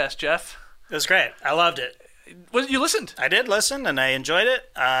podcast, Jeff. It was great. I loved it. You listened? I did listen, and I enjoyed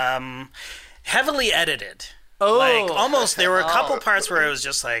it. Heavily edited. Oh. Like, almost, there were a couple parts where it was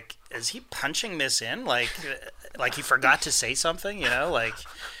just like, is he punching this in? Like he forgot to say something, Like,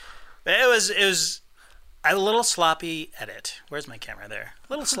 it was a little sloppy edit. Where's my camera there?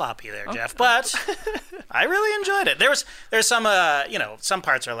 A little sloppy there, Jeff. But I really enjoyed it. There's some, some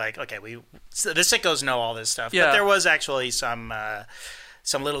parts are like, okay, the sickos know all this stuff. Yeah. But there was actually some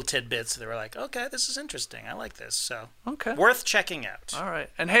little tidbits that were like, okay, this is interesting. I like this. So worth checking out. All right.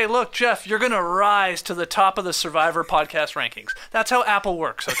 And hey, look, Jeff, you're going to rise to the top of the Survivor podcast rankings. That's how Apple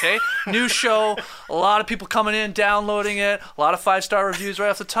works, okay? New show, a lot of people coming in, downloading it, a lot of 5-star reviews right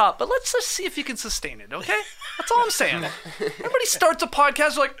off the top. But let's just see if you can sustain it, okay? That's all I'm saying. Everybody starts a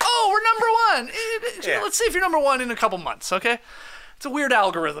podcast like, oh, we're number one. Let's see if you're number one in a couple months, okay? It's a weird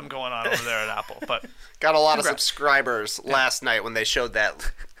algorithm going on over there at Apple, but got a lot of subscribers last night when they showed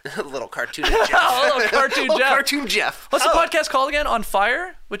that little cartoon Jeff. Cartoon Jeff. What's the podcast called again? On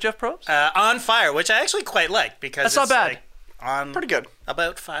Fire with Jeff Probst? On Fire, which I actually quite like because that's not bad. Like pretty good.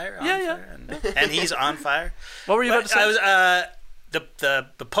 About fire. Fire, and he's on fire. What were you about to say? I was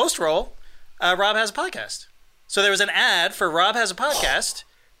the post roll. Rob has a podcast, so there was an ad for Rob has a podcast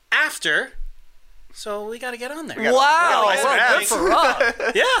after. So we got to get on there. Wow, good for Rob.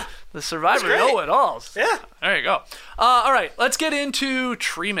 Yeah. The Survivor know-it-alls. Yeah. There you go. All right, let's get into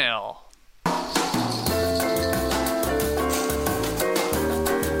Tree Mail.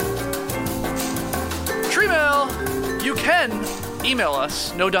 Tree Mail, you can email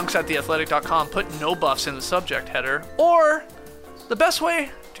us, nodunks@theathletic.com, put no buffs in the subject header, or the best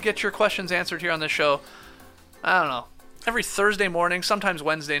way to get your questions answered here on this show, I don't know, every Thursday morning, sometimes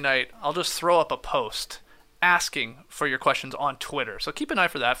Wednesday night, I'll just throw up a post asking for your questions on Twitter. So keep an eye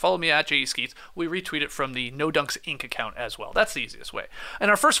for that. Follow me at JESkeets. We retweet it from the No Dunks Inc. account as well. That's the easiest way.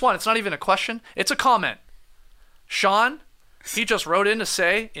 And our first one, it's not even a question. It's a comment. Sean, he just wrote in to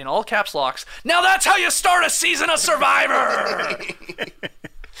say, in all caps locks, now that's how you start a season of Survivor!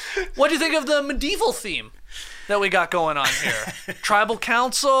 What do you think of the medieval theme that we got going on here? Tribal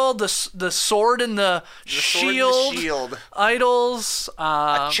council, the sword and the shield, idols,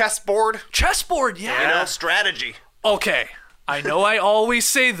 a chessboard. Chessboard, yeah. Strategy. Okay, I know I always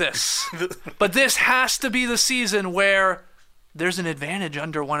say this, but this has to be the season where there's an advantage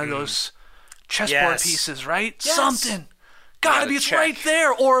under one of those chessboard pieces, right? Yes. Something. Gotta be, it's right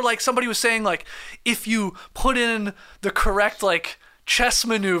there. Or like somebody was saying, like, if you put in the correct, like, chess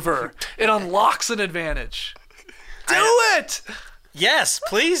maneuver. It unlocks an advantage. Do it! Yes,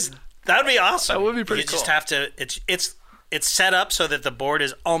 please. That would be awesome. That would be pretty You just cool. have to. It's set up so that the board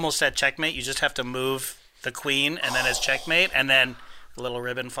is almost at checkmate. You just have to move the queen, and then it's checkmate, and then the little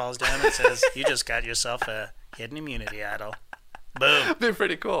ribbon falls down and says, "You just got yourself a hidden immunity idol." Boom. That'd be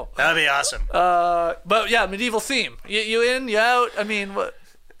pretty cool. That would be awesome. But yeah, medieval theme. You in, you out? I mean, what?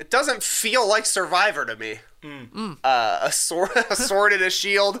 It doesn't feel like Survivor to me. A sword and a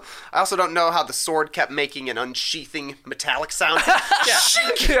shield. I also don't know how the sword kept making an unsheathing metallic sound.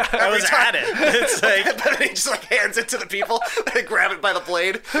 Yeah. I was at it. It's like, But then he just like hands it to the people. They grab it by the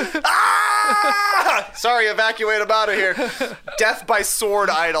blade. Ah! Sorry, evacuate him out of here. Death by sword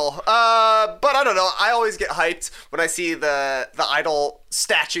idol. But I don't know. I always get hyped when I see the idol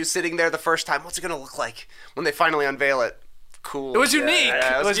statue sitting there the first time. What's it gonna look like when they finally unveil it? Cool. It was unique.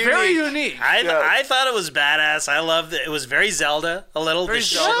 Yeah, it was very unique. I thought it was badass. I loved it. It was very Zelda. A little Very the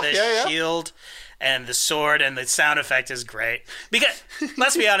Zelda. shield and the sword and the sound effect is great. Because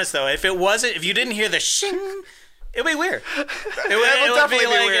let's be honest though, if you didn't hear the shing, it'd be weird. It would definitely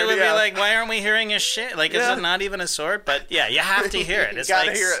be like, weird, It would yeah. be like, why aren't we hearing a shit? Like, is Yeah. it not even a sword? But yeah, you have to hear it. It's gotta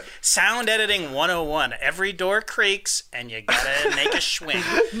like hear it. sound editing 101. Every door creaks, and you gotta make a swing.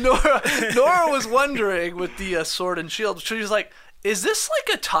 Nora was wondering with the sword and shield. She was like, "Is this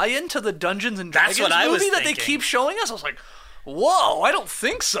like a tie-in to the Dungeons and That's Dragons what I was movie that they thinking. keep showing us?" I was like, "Whoa, I don't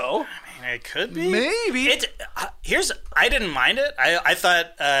think so." It could be. Maybe. I didn't mind it. I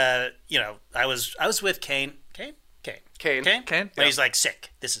thought, I was with Kane. Kane. But he's like,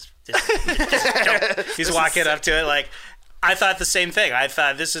 sick. This is dope. He's walking up to it like, I thought the same thing. I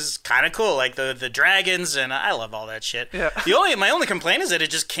thought this is kind of cool, like the dragons, and I love all that shit. Yeah. My only complaint is that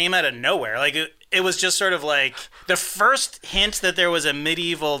it just came out of nowhere. Like it was just sort of like the first hint that there was a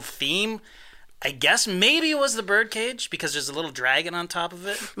medieval theme. I guess maybe it was the birdcage because there's a little dragon on top of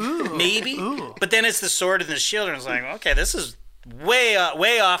it. Maybe. But then it's the sword and the shield, and it's like, okay, this is way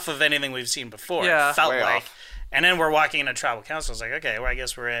off of anything we've seen before. Yeah. It felt Way like. off. And then we're walking into tribal council. It's like, okay, well, I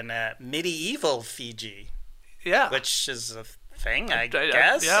guess we're in medieval Fiji, Yeah. which is a thing, I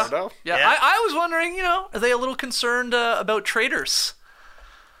guess. Yeah. don't know. Yeah. Yeah. I was wondering, are they a little concerned about Traitors?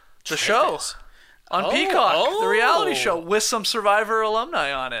 The show on Peacock, the reality show with some Survivor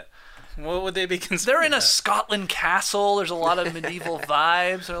alumni on it. What would they be considered? They're in a Scotland castle. There's a lot of medieval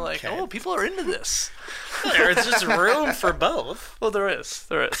vibes. They're like, oh, people are into this. There's just room for both. Well, there is.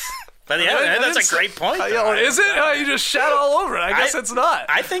 But yeah, that's a great point. though. Is it? You just shat all over it. I guess it's not.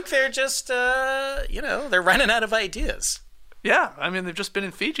 I think they're just, they're running out of ideas. Yeah, I mean, they've just been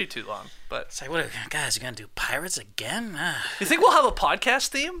in Fiji too long. But It's like, what, guys, you gonna do pirates again? you think we'll have a podcast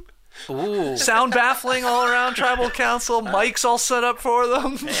theme? Ooh. Sound baffling all around tribal council. Mics all set up for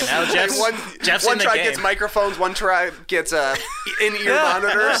them. Now Jeff's One in the tribe game. gets microphones, one tribe gets in-ear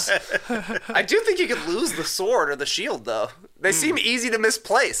monitors. I do think you could lose the sword or the shield, though. They seem easy to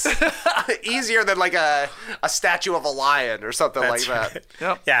misplace. Easier than like a statue of a lion or something That's like that. right.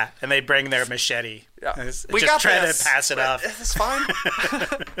 Yep. Yeah, and they bring their machete. Yeah. Just We got try this. to pass it off. It's fine.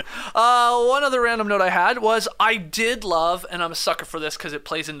 One other random note I had was I did love, and I'm a sucker for this because it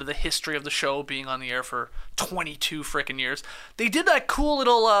plays into the history of the show being on the air for 22 frickin' years. They did that cool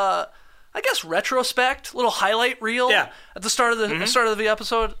little, retrospect, little highlight reel Yeah. at the start of the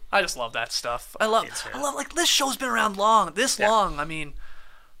episode. I just love that stuff. I love like this show's been around long. I mean,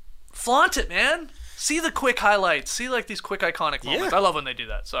 flaunt it, man. See the quick highlights. See like these quick iconic moments. Yeah. I love when they do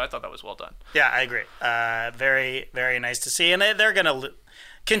that. So I thought that was well done. Yeah, I agree. Very, very nice to see. And they're going to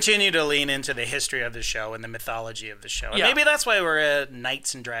continue to lean into the history of the show and the mythology of the show. And Yeah. maybe that's why we're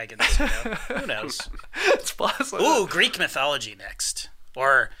Knights and Dragons. Who knows? It's possible. Ooh, Greek mythology next.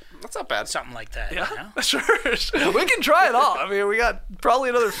 Or That's not bad. something like that. Yeah, You know? sure. We can try it all. I mean, we got probably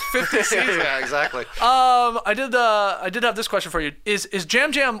another 50 seasons. Yeah, exactly. I did have this question for you. Is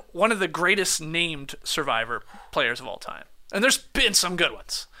Jam Jam one of the greatest named Survivor players of all time? And there's been some good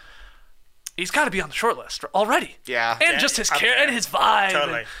ones. He's got to be on the short list already. Yeah. And just his up care there. and his vibe.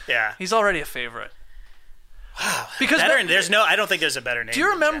 Totally. and Yeah. He's already a favorite. Wow. Because I don't think there's a better name. do you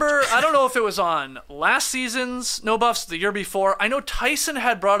remember, I don't know if it was on last season's No Buffs, the year before, I know Tyson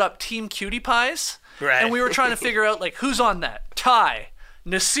had brought up Team Cutie Pies. Right. And we were trying to figure out, like, who's on that? Ty,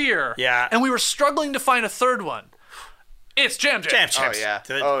 Nasir. Yeah. And we were struggling to find a third one. It's Jam Jam. Jam Jam. Oh, yeah.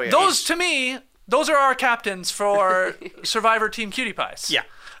 The- Oh, yeah. Those, to me, those are our captains for Survivor Team Cutie Pies. Yeah.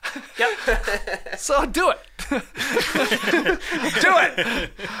 Yep. So do it. Do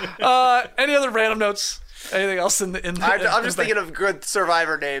it. Any other random notes? Anything else in the? I'm just thinking of good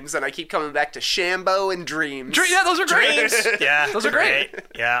Survivor names, and I keep coming back to Shambo and Dreams. Yeah, those are great. Dreams. Yeah, Those are great.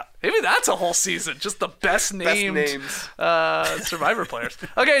 Yeah. Maybe that's a whole season. Just the best named names. Survivor players.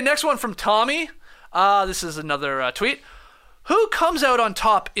 Okay, next one from Tommy. This is another tweet. Who comes out on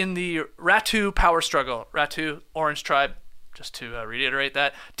top in the Ratu power struggle? Ratu, Orange Tribe. Just to reiterate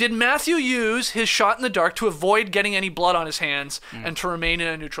that. Did Matthew use his shot in the dark to avoid getting any blood on his hands and to remain in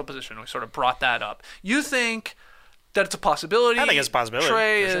a neutral position? We sort of brought that up. You think that it's a possibility? I think it's a possibility.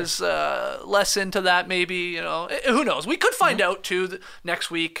 Trey for sure. is less into that, maybe. You know, who knows? We could find out too next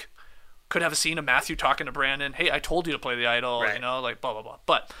week. Could have a scene of Matthew talking to Brandon. Hey, I told you to play the idol. Right. You know, like blah blah blah.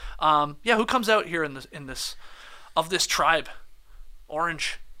 But who comes out here in this tribe?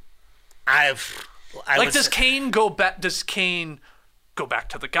 Orange. Does Kane go back? Does Kane go back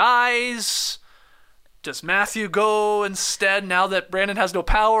to the guys? Does Matthew go instead now that Brandon has no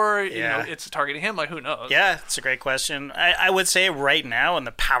power? Yeah. You know, it's targeting him. Like, who knows? Yeah, it's a great question. I would say right now in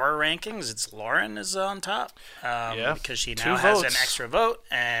the power rankings, it's Lauren is on top. Because she now has an extra vote,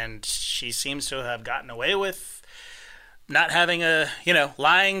 and she seems to have gotten away with not having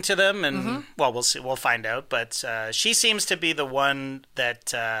lying to them. And well, we'll see. We'll find out. But she seems to be the one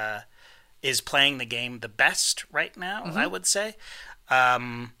that is playing the game the best right now, I would say.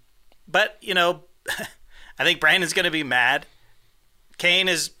 But, I think Brandon's going to be mad. Kane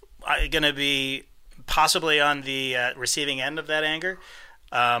is going to be possibly on the receiving end of that anger.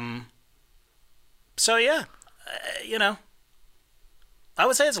 So, yeah, I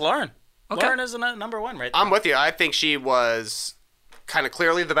would say it's Lauren. Okay. Lauren is the number one right there. I'm with you. I think she was kind of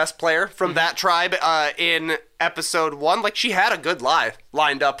clearly the best player from that tribe in episode 1. Like, she had a good lie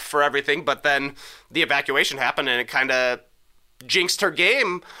lined up for everything, but then the evacuation happened and it kind of jinxed her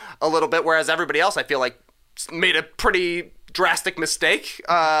game a little bit, whereas everybody else, I feel like, made a pretty drastic mistake.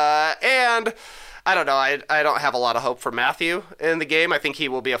 And I don't know. I don't have a lot of hope for Matthew in the game. I think he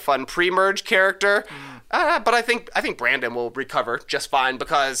will be a fun pre-merge character. But I think Brandon will recover just fine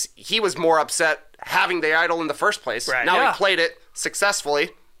because he was more upset having the idol in the first place. Right. Now Yeah. he played it successfully.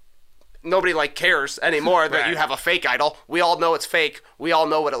 Nobody cares anymore that you have a fake idol. We all know it's fake. We all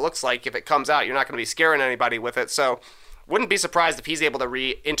know what it looks like if it comes out. You're not going to be scaring anybody with it. So wouldn't be surprised if he's able to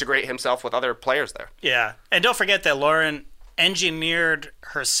reintegrate himself with other players there. Yeah. And don't forget that Lauren engineered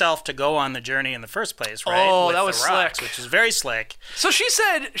herself to go on the journey in the first place, right? Oh, With that was the rocks, slick. which is very slick. So she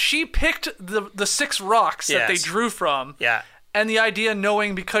said she picked the 6 rocks that they Yes. drew from. Yeah. And the idea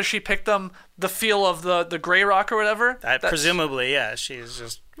knowing because she picked them, the feel of the gray rock or whatever. Presumably, yeah. She's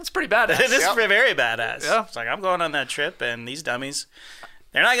just... That's pretty badass. It is very badass. Yeah. It's like, I'm going on that trip, and these dummies,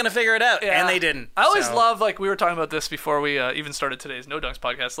 they're not going to figure it out. Yeah. And they didn't. I always So- love, we were talking about this before we even started today's No Dunks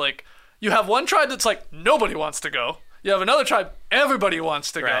podcast. You have one tribe that's nobody wants to go. You have another tribe, everybody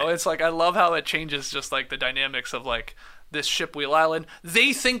wants to go. Right. It's I love how it changes just the dynamics of this Shipwheel Island.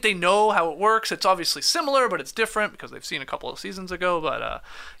 They think they know how it works. It's obviously similar, but it's different because they've seen a couple of seasons ago. But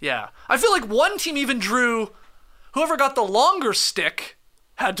yeah, I feel like one team even drew whoever got the longer stick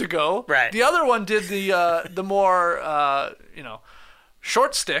had to go. Right. The other one did the more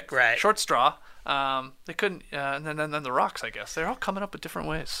short stick, Right. short straw. They couldn't, and then the rocks. I guess they're all coming up with different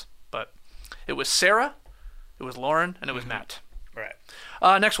ways. But it was Sarah, it was Lauren, and it was Matt. Right.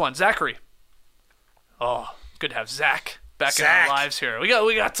 Next one, Zachary. Oh, good to have Zach back in Zach. our lives here. We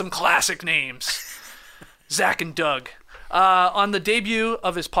got some classic names. Zach and Doug. On the debut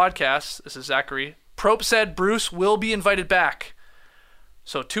of his podcast, this is Zachary, Prope said Bruce will be invited back.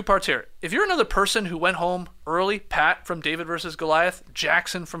 So 2 parts here. If you're another person who went home early, Pat from David versus Goliath,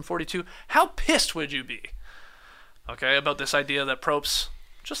 Jackson from 42, how pissed would you be? Okay, about this idea that Propes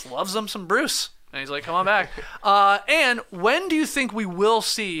just loves them some Bruce. And he's like, come on back. And when do you think we will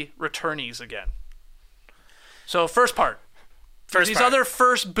see returnees again? So first part. These other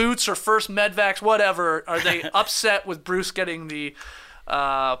first boots or first medvacs, whatever, are they upset with Bruce getting the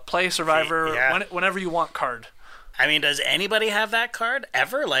play Survivor whenever you want card? I mean, does anybody have that card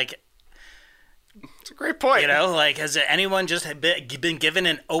ever? It's a great point. Has anyone just been given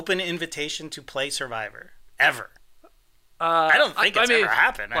an open invitation to play Survivor ever? I don't think it's ever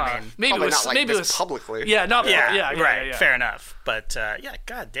happened. Well, I mean, maybe probably it was not maybe this it was publicly. Yeah, not yeah, publicly. right. Yeah. Fair enough. But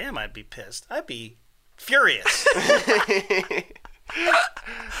god damn, I'd be pissed. I'd be furious.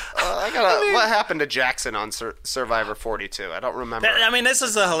 What happened to Jackson on Survivor 42? I don't remember. I mean, this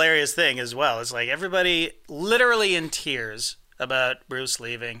is the hilarious thing as well. It's everybody literally in tears about Bruce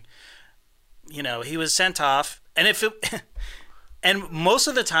leaving. He was sent off, and and most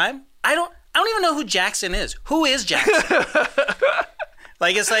of the time, I don't even know who Jackson is. Who is Jackson?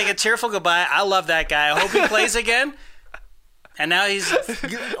 It's a tearful goodbye. I love that guy. I hope he plays again. and now he's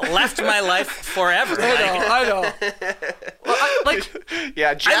left my life forever. I know. Well,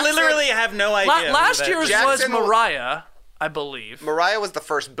 Yeah, Jackson, I literally have no idea. last year's was Jackson- Mariah, I believe. Mariah was the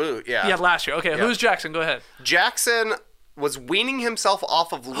first boot. Yeah. Yeah, last year. Okay, who's Jackson? Go ahead. Jackson was weaning himself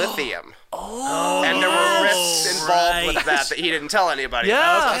off of lithium. And there were risks involved with that he didn't tell anybody.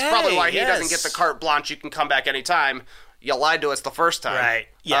 Yeah. That's probably why he Yes. doesn't get the carte blanche. You can come back anytime. You lied to us the first time. Right.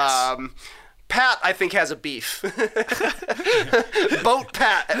 Yes. Pat, I think, has a beef. Boat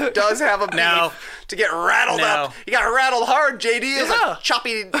Pat does have a beef No. to get rattled No. up. He got rattled hard, JD. It was Yeah. a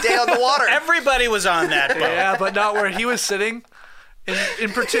choppy day on the water. Everybody was on that boat. Yeah, but not where he was sitting.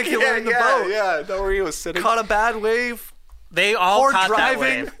 In particular, in the boat. Yeah, not where he was sitting. Caught a bad wave. They all Poor caught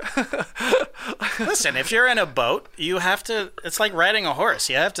driving. that wave. Listen, if you're in a boat, you have to. It's like riding a horse.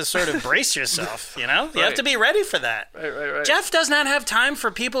 You have to sort of brace yourself. You know, you have to be ready for that. Right. Jeff does not have time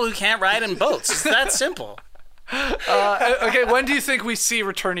for people who can't ride in boats. It's that simple. Okay, when do you think we see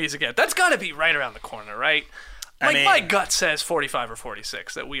returnees again? That's got to be right around the corner, right? Like mean- my gut says 45 or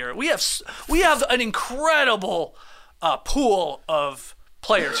 46. That we have an incredible pool of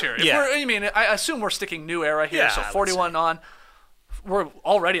players here. I assume we're sticking new era here, Yeah, so I would 41 on. We're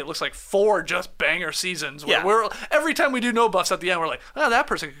already, it looks like 4 just banger seasons. Where Yeah. we're every time we do no buffs at the end, we're like, oh, that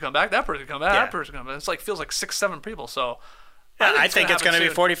person could come back, that person could come back, Yeah. that person could come back. It's like feels like 6-7 people. So I think it's going to be happen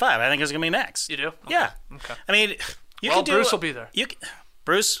soon. 45. I think it's going to be next. You do? Yeah. Okay. I mean, you Well, could do. Bruce will be there.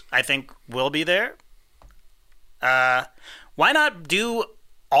 Bruce, I think, will be there. Why not do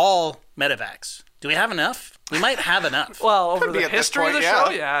all medevacs? Do we have enough? We might have enough. Well, over be the at this history of the point, show,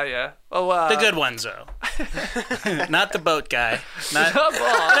 yeah. Oh, The good ones, though. Not the boat guy. Not, Come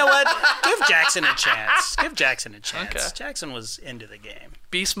on. you know what? Give Jackson a chance. Give Jackson a chance. Okay. Jackson was into the game.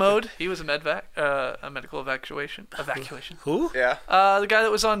 Beast Mode. He was a a medical evacuation. Who? Yeah. The guy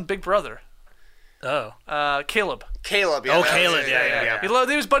that was on Big Brother. Oh. Caleb. Caleb. Yeah, Oh, Caleb. Yeah.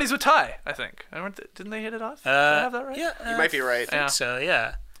 He was buddies with Ty, I think. Didn't they hit it off? Did I have that right? Yeah. You might be right. Yeah. So,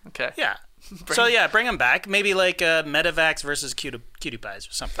 yeah. Okay. Yeah. Bring him back. Maybe like Medivacs versus Cutie Pies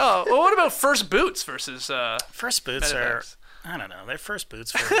or something. Oh, well, what about First Boots versus? First boots are, Medivacs? I don't know, they're first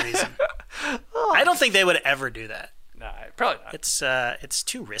boots for a reason. I don't think they would ever do that. Nah, probably not. It's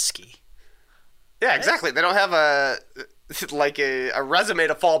too risky. Yeah, exactly. They don't have a resume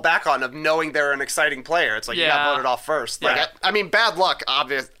to fall back on of knowing they're an exciting player. It's like you Yeah. got voted off first. Like Yeah. I mean, bad luck,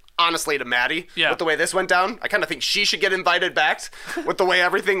 honestly, to Maddie Yeah. with the way this went down. I kind of think she should get invited back with the way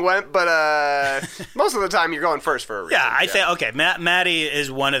everything went. But most of the time, you're going first for a reason. Yeah, I think okay. Maddie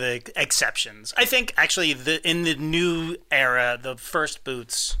is one of the exceptions. I think actually in the new era, the first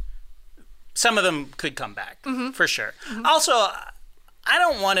boots, some of them could come back for sure. Also, I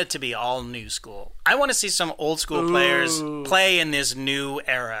don't want it to be all new school. I want to see some old school players play in this new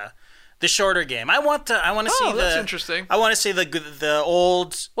era, the shorter game. I want to see that's interesting. I want to see the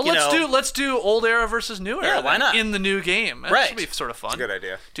old. Well, you let's do old era versus new era. Yeah, why then, not? in the new game? That Right. should be sort of fun. Good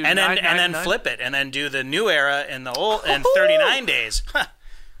idea. Do and then 999. flip it, and then do the new era in the old in 39 days. Huh.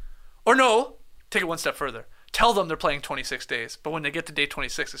 Or no, take it one step further. Tell them they're playing 26 days, but when they get to day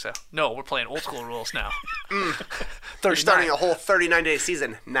 26, they say, "No, we're playing old school rules now." You're starting a whole 39-day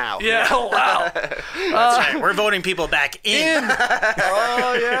season now. Yeah. Oh wow. That's right. We're voting people back in.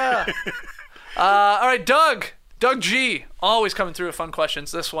 Oh yeah. All right, Doug G, always coming through with fun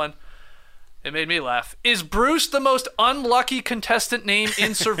questions. This one, it made me laugh. Is Bruce the most unlucky contestant name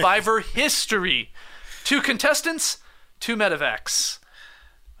in Survivor history? 2 contestants, 2 medevacs.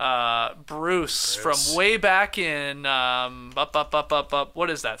 Bruce from way back in what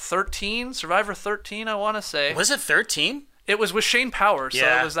is that? 13? Survivor 13, I want to say. Was it 13? It was with Shane Powers, so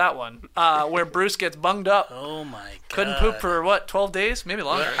Yeah. it was that one where Bruce gets bunged up. Oh my god! Couldn't poop for what, 12 days? Maybe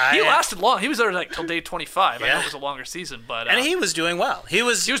longer. I- He lasted long. He was there like till day 25. I know Yeah. it was a longer season, but And he was doing well. He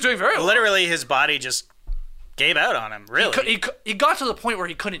was doing very well. Literally, his body just gave out on him. Really? he got to the point where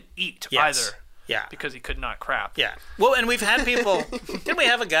he couldn't eat Yes. either Yeah. because he could not crap. Yeah. Well, and we've had people. Didn't we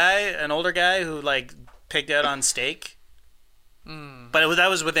have an older guy who like pigged out on steak? But that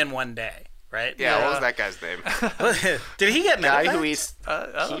was within one day, right? Yeah, what was that guy's name? Did he get Guy medevac? who eats.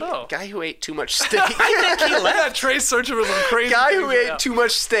 I don't know. Guy who ate too much steak. I think he left. Yeah, Trey's searching for some crazy Guy who things. ate too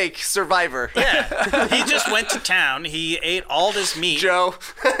much steak. Survivor. Yeah. He just went to town. He ate all this meat. Joe.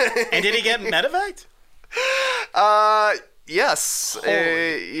 And did he get medevac? Yes.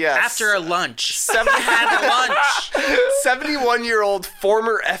 Yes. After a lunch. 70 Had lunch. 71-year-old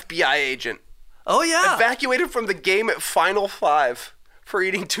former FBI agent Oh yeah. evacuated from the game at Final 5 for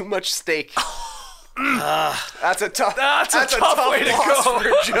eating too much steak. That's a tough. That's a tough way to loss go. for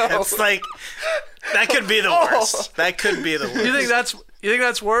Joe. It's like that could be the worst. That could be the worst. You think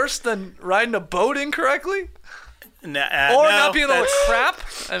that's worse than riding a boat incorrectly? Or no, not being able to that's- crap?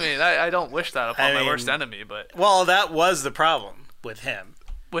 I mean, I don't wish that upon I my mean- worst enemy, but Well, that was the problem with him.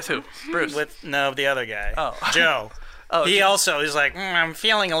 with who? Bruce. The other guy. Oh. Joe. He also is like, I'm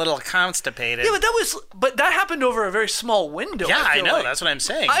feeling a little constipated. Yeah, but that happened over a very small window. Yeah, I feel know. like. That's what I'm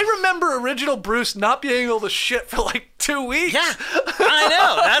saying. I remember original Bruce not being able to shit for like 2 weeks. Yeah, I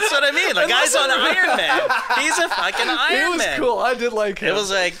know. That's what I mean. The guy's on Iron Man. He's a fucking It Iron was Man. cool. I did like him. It was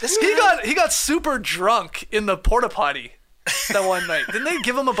like this. He got super drunk in the porta potty that one night. Didn't they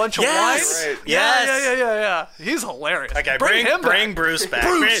give him a bunch of Yes. wine? Right. Yes. Yeah. He's hilarious. Okay, bring him bring back. Bruce back.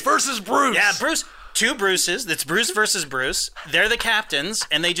 Bruce Bring- versus Bruce. Yeah, Bruce. Two Bruces. It's Bruce versus Bruce. They're the captains,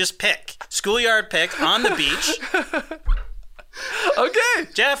 and they just pick. Schoolyard pick on the beach. Okay.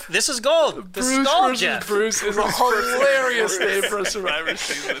 Jeff, this is gold. This Bruce is gold, versus Jeff. Bruce is a hilarious name for a Survivor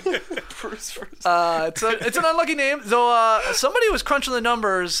season. Bruce versus. It's an unlucky name, though. Somebody was crunching the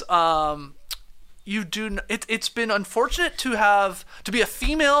numbers. It's been unfortunate to be a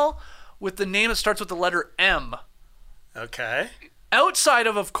female with the name that starts with the letter M. Okay. Outside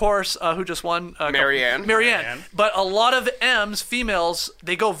of course, who just won? Marianne. Marianne. But a lot of M's, females,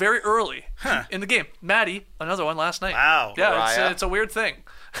 they go very early in the game. Maddie, another one last night. Wow. Yeah, Mariah. it's a weird thing.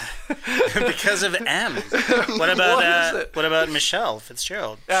 Because of M. What What is about it? what about Michelle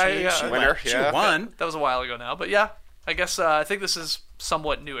Fitzgerald? Yeah. She Winner, She yeah. won. That was a while ago now, but yeah, I guess I think this is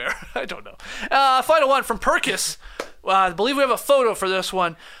somewhat new era. I don't know. Final one from Perkis. I believe we have a photo for this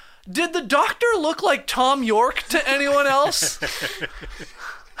one. Did the doctor look like Tom York to anyone else?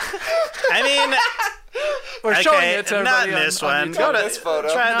 I mean, We're okay, showing it to not everybody in this on one. YouTube. Go to this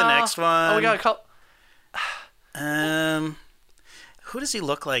photo. Try the No. next one. Oh, we got a couple. Who does he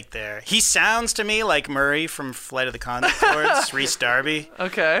look like there? He sounds to me like Murray from Flight of the Conchords, Reese Darby.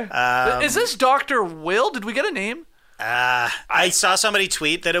 Okay. Is this Dr. Will? Did we get a name? I saw somebody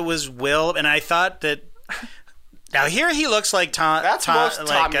tweet that it was Will, and I thought that. Now here he looks like Tom. That's most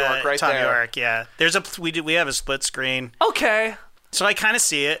Tom York right Tom there. York, yeah. There's we have a split screen, Okay. so I kind of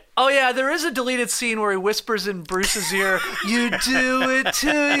see it. Oh yeah, there is a deleted scene where he whispers in Bruce's ear, "You do it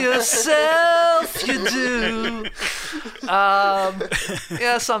to yourself, you do."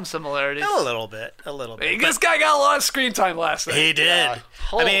 Yeah, some similarities. A little bit. This guy got a lot of screen time last night. He did. Yeah.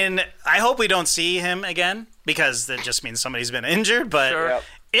 I mean, I hope we don't see him again because that just means somebody's been injured. But Sure. Yep.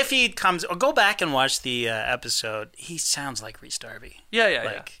 if he comes, or go back and watch the episode, he sounds like Reese Darby. Yeah.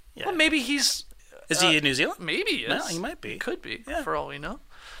 Yeah. Well, maybe he's. Is he in New Zealand? Maybe he is. Well, he might be. Could be. Yeah. For all we know,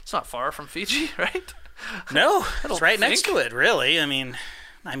 it's not far from Fiji, right? No, it's right think. next to it. Really, I mean,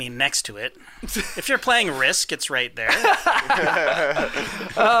 next to it. If you're playing Risk, it's right there.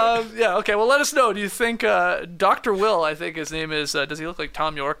 Yeah. Okay. Well, let us know. Do you think Dr. Will? I think his name is. Does he look like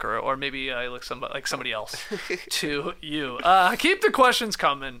Tom York, or maybe he looks like somebody else to you? Keep the questions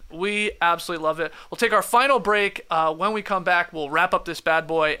coming. We absolutely love it. We'll take our final break. When we come back, we'll wrap up this bad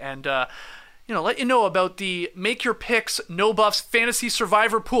boy and. Let you know about the Make Your Picks No Buffs Fantasy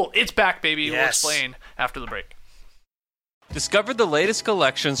Survivor Pool. It's back, baby. We'll Yes. explain after the break. Discover the latest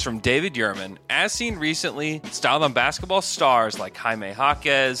collections from David Yurman, as seen recently, styled on basketball stars like Jaime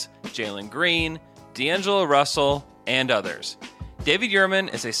Jaquez, Jalen Green, D'Angelo Russell, and others. David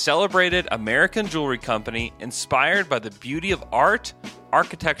Yurman is a celebrated American jewelry company inspired by the beauty of art,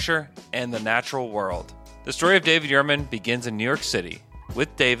 architecture, and the natural world. The story of David Yurman begins in New York City,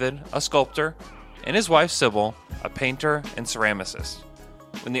 with David, a sculptor, and his wife Sybil, a painter and ceramicist.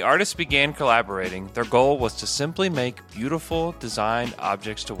 When the artists began collaborating, their goal was to simply make beautiful, designed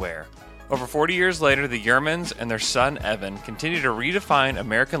objects to wear. Over 40 years later, the Yurmans and their son Evan continue to redefine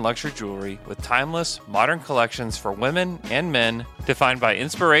American luxury jewelry with timeless, modern collections for women and men defined by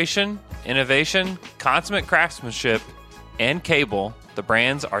inspiration, innovation, consummate craftsmanship, and Cable, the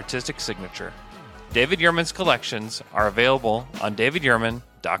brand's artistic signature. David Yurman's collections are available on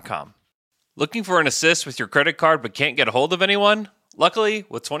davidyurman.com. Looking for an assist with your credit card but can't get a hold of anyone? Luckily,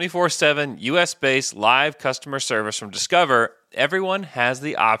 with 24/7 US-based live customer service from Discover, everyone has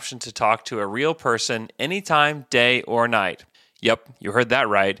the option to talk to a real person anytime, day or night. Yep, you heard that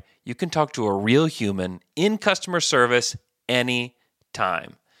right. You can talk to a real human in customer service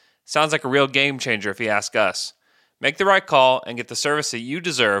anytime. Sounds like a real game changer if you ask us. Make the right call and get the service that you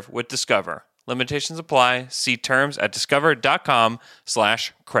deserve with Discover. Limitations apply. See terms at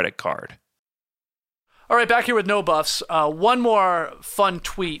discover.com/creditcard. All right, back here with No Buffs. One more fun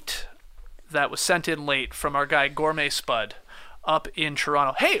tweet that was sent in late from our guy Gourmet Spud up in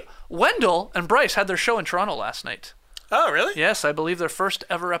Toronto. Hey, Wendell and Bryce had their show in Toronto last night. Oh, really? Yes, I believe their first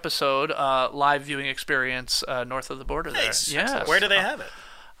ever episode, live viewing experience north of the border Nice. there. Yes. Where do they have it?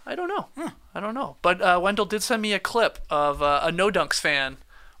 I don't know. I don't know. But Wendell did send me a clip of a No Dunks fan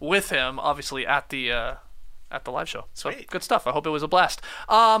with him, obviously at the at the live show. So Sweet. good stuff. I hope it was a blast.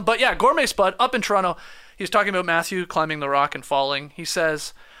 But yeah, Gourmet Spud up in Toronto. He's talking about Matthew climbing the rock and falling. He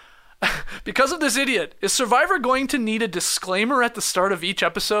says, because of this idiot, is Survivor going to need a disclaimer at the start of each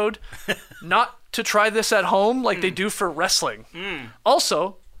episode? Not to try this at home like they do for wrestling.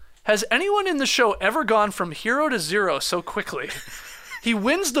 Also, has anyone in the show ever gone from hero to zero so quickly? He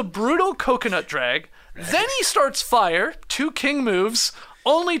wins the brutal coconut drag, then he starts fire, 2 king moves,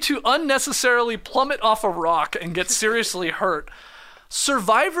 only to unnecessarily plummet off a rock and get seriously hurt.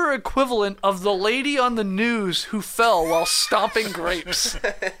 Survivor equivalent of the lady on the news who fell while stomping grapes.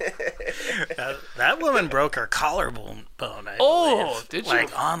 That woman broke her collarbone. I believe. Did you?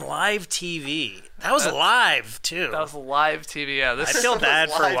 Like on live TV. That was live too. That was live TV. Yeah, I feel bad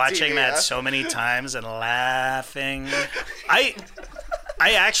for Live watching TV, that yeah. so many times and laughing. I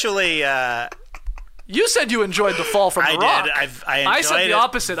actually. You said you enjoyed the fall from the I rock. did. I enjoyed said the it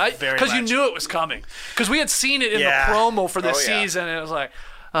opposite. very Because you much. knew it was coming. Because we had seen it in Yeah. the promo for this Oh, yeah. season, and it was like,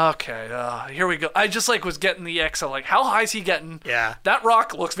 okay, here we go. I just was getting the X. I'm like, how high is he getting? Yeah. That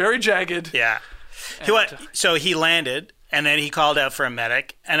rock looks very jagged. Yeah. So he landed, and then he called out for a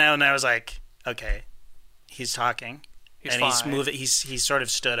medic, and I was like, okay, he's talking, He's and he's fine. moving. He sort of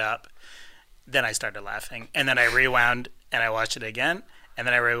stood up. Then I started laughing, and then I rewound, and I watched it again, and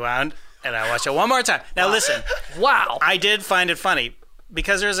then I rewound, and I watched it one more time. Now listen, Wow. I did find it funny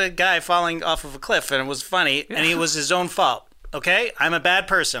because there's a guy falling off of a cliff, and it was funny, and it was his own fault. Okay, I'm a bad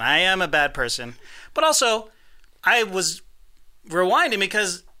person. I am a bad person, but also I was rewinding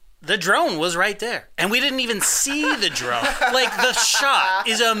because the drone was right there, and we didn't even see the drone. Like the shot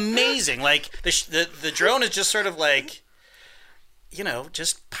is amazing. Like the drone is just sort of like, you know,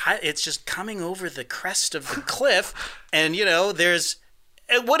 it's just coming over the crest of the cliff, and you know,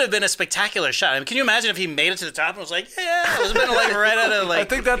 it would have been a spectacular shot. I mean, can you imagine if he made it to the top and was like, yeah, it was been like right out of like. I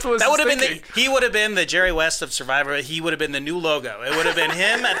think that's what that was would have been. thinking. He would have been the Jerry West of Survivor. He would have been the new logo. It would have been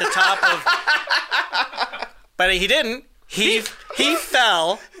him at the top of. But he didn't. He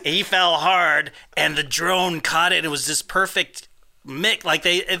fell. He fell hard, and the drone caught it. It was this perfect mix. Like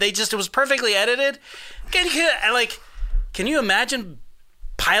they just it was perfectly edited. Can you imagine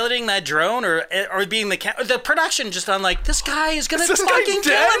piloting that drone or being the production just on like this guy is gonna Is this guy fucking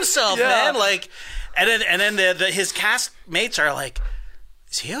dead? kill himself, Yeah. man? Like, and then his cast mates are like,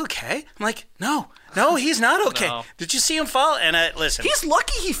 is he okay? I'm like, no, he's not okay. No. Did you see him fall? And listen, He's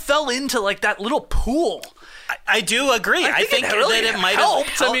lucky he fell into that little pool. I do agree. I think it really that it might helped.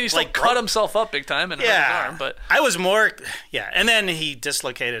 have helped. I mean, he still cut himself up big time and hurt his arm, but I was more, and then he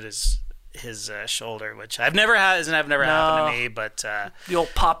dislocated his shoulder, which I've never had. I've never happened to me, but the old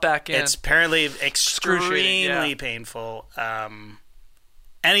pop back in. it's apparently Excruciating, extremely yeah. painful.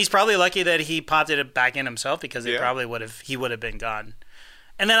 And he's probably lucky that he popped it back in himself because he would have been gone.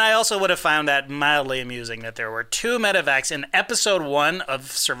 And then I also would have found that mildly amusing that there were 2 medevacs in episode 1 of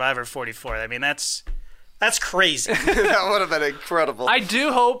Survivor 44. I mean, that's crazy. That would have been incredible. I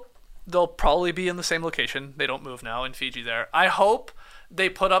do hope they'll probably be in the same location. They don't move now in Fiji there. I hope they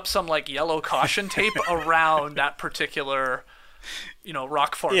put up some yellow caution tape around that particular,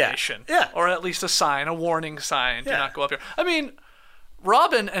 rock formation. Yeah. Or at least a warning sign to Yeah. not go up here. I mean,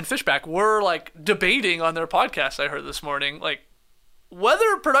 Robin and Fishback were debating on their podcast I heard this morning,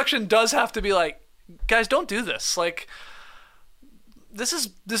 whether production does have to be guys, don't do this. This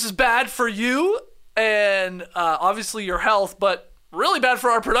is bad for you and obviously your health, but really bad for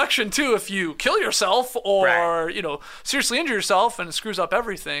our production too if you kill yourself or Right. Seriously injure yourself and it screws up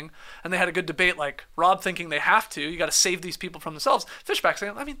everything. And they had a good debate, Rob thinking they have to, you got to save these people from themselves. Fishback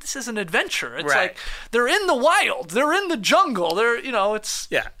saying, I mean, this is an adventure. It's Right. they're in the wild, they're in the jungle, it's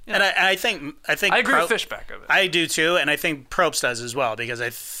Yeah, and I think I agree with Fishback of it. I do too, and I think Probst does as well because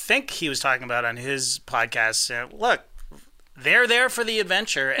I think he was talking about on his podcast. Look, they're there for the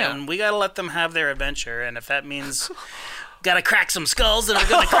adventure, and we got to let them have their adventure. And if that means got to crack some skulls, then we're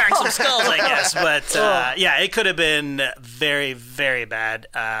going to crack some skulls, I guess. But yeah, it could have been very, very bad.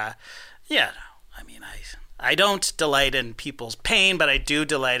 Yeah, I mean, I don't delight in people's pain, but I do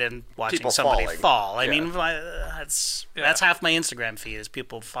delight in watching People somebody falling. fall. I Yeah. mean, that's half my Instagram feed is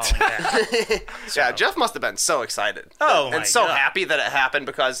people falling down. Yeah, Jeff must have been so excited. Oh, my and so God. happy that it happened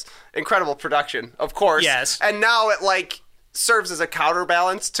because incredible production, of course. Yes. And now it serves as a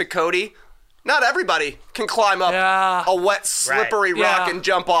counterbalance to Cody. Not everybody can climb up Yeah. a wet, slippery rock Yeah. and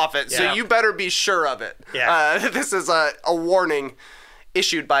jump off it. So Yeah. you better be sure of it. Yeah. This is a warning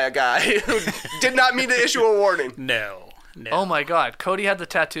issued by a guy who did not mean to issue a warning. No. Oh my God, Cody had the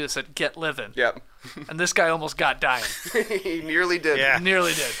tattoo that said "Get Livin'," Yep. and this guy almost got dying. He nearly did. Yeah.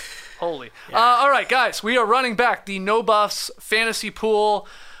 Nearly did. Holy. All right, guys, we are running back the No Buffs fantasy pool.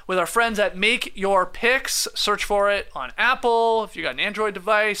 with our friends at Make Your Picks. Search for it on Apple. If you got an Android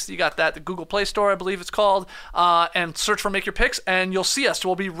device, you got that, the Google Play Store, I believe it's called, and search for Make Your Picks, and you'll see us.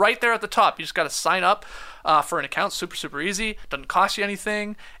 We'll be right there at the top. You just got to sign up for an account. Super, super easy. Doesn't cost you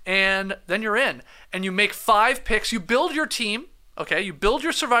anything, and then you're in. And you make 5 picks. You build your team, okay? You build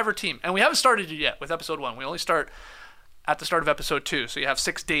your Survivor team, and we haven't started it yet with episode 1. We only start at the start of episode 2, so you have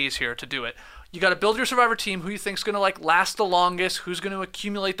 6 days here to do it. You got to build your Survivor team, who you think's going to like last the longest, who's going to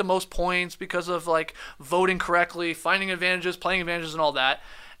accumulate the most points because of like voting correctly, finding advantages, playing advantages, and all that.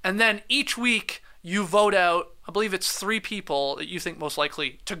 And then each week you vote out, I believe it's 3 people that you think most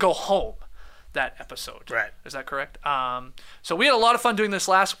likely to go home that episode. Right. Is that correct? So we had a lot of fun doing this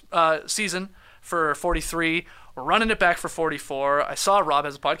last season for 43. We're running it back for 44. I saw Rob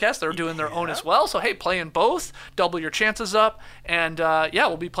has a podcast. They're doing their own as well. So, hey, play in both. Double your chances up. And,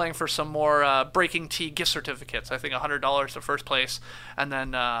 we'll be playing for some more Breaking Tea gift certificates. I think $100 to first place. And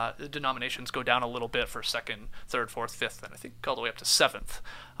then the denominations go down a little bit for second, third, fourth, fifth, and I think all the way up to 7th.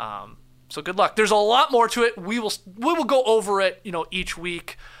 So good luck. There's a lot more to it. We will go over it, each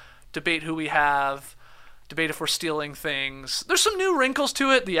week, debate who we have, debate if we're stealing things. There's some new wrinkles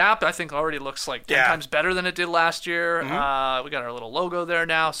to it. The app, I think, already looks like 10 times better than it did last year. We got our little logo there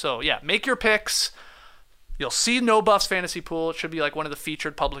now. So, yeah, make your picks. You'll see No Buffs Fantasy Pool. It should be like one of the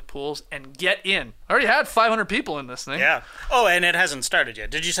featured public pools. And get in. I already had 500 people in this thing. Yeah. Oh, and it hasn't started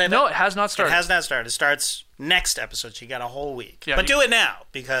yet. Did you say that? No, it has not started. It has not started. It starts next episode. So you got a whole week. Yeah, but do it now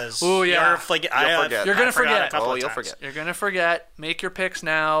because yeah. you'll forget. You're going to forget. You'll forget. You're going to forget. Make your picks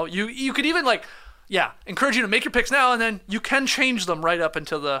now. You could even encourage you to make your picks now, and then you can change them right up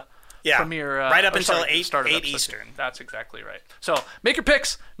until the premiere. Right up until 8 episode. Eastern. That's exactly right. So make your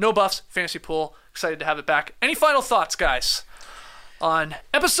picks. No Buffs Fantasy Pool. Excited to have it back. Any final thoughts, guys, on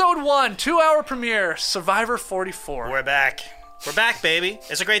episode 1, 2-hour premiere, Survivor 44? We're back. We're back, baby.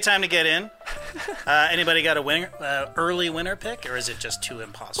 It's a great time to get in. Anybody got a early winner pick, or is it just too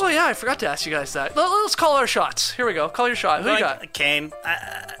impossible? Oh, yeah, I forgot to ask you guys that. Let's call our shots. Here we go. Call your shot. Who you got? Kane.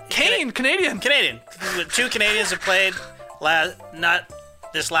 Kane, Canadian. 2 Canadians have played, not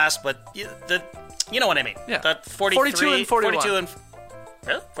this last, but you know what I mean. Yeah. The 42 and 41. 42 and,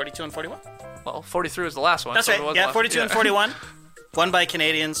 really? 42 and 41? Well, 43 was the last one. That's so right. Yeah, 42 and 41. Won by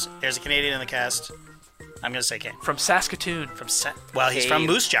Canadians. There's a Canadian in the cast. I'm going to say Kane. From Saskatoon. He's from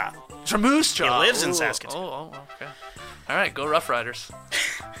Moose Jaw. He's from Moose Jaw. He lives in Saskatoon. Oh, okay. All right, go Rough Riders.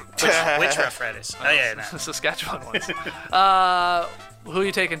 Which Rough Riders? Oh, yeah, no. Saskatchewan ones. Who are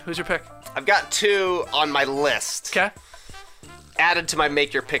you taking? Who's your pick? I've got 2 on my list. Okay. Added to my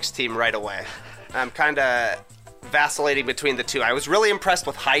Make Your Picks team right away. I'm kind of vacillating between the 2. I was really impressed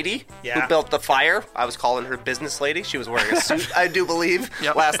with Heidi, who built the fire. I was calling her business lady. She was wearing a suit, I do believe,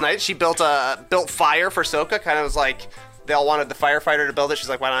 last night. She built fire for Soka. Kind of was like, they all wanted the firefighter to build it. She's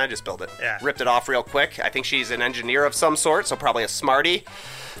like, why don't I just build it? Yeah. Ripped it off real quick. I think she's an engineer of some sort, so probably a smarty.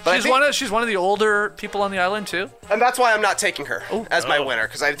 But she's one of the older people on the island, too. And that's why I'm not taking her as my winner,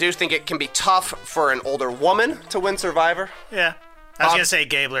 because I do think it can be tough for an older woman to win Survivor. Yeah. I was going to say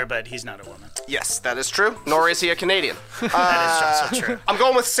Gabler, but he's not a woman. Yes, that is true. Nor is he a Canadian. That is also true. I'm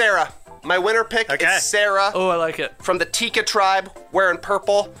going with Sarah. My winner pick is Sarah. Oh, I like it. From the Tika tribe, wearing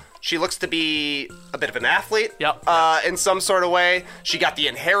purple. She looks to be a bit of an athlete. In some sort of way. She got the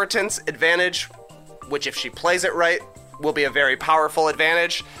inheritance advantage, which if she plays it right, will be a very powerful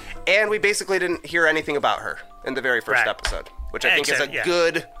advantage. And we basically didn't hear anything about her in the very first episode, which I think is a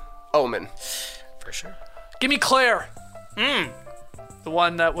good omen. For sure. Give me Claire. The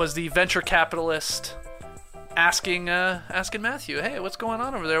one that was the venture capitalist asking Matthew, hey, what's going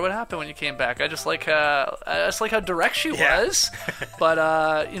on over there? What happened when you came back? I just like how direct she was,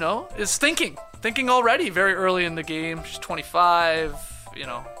 but is thinking already very early in the game. She's 25,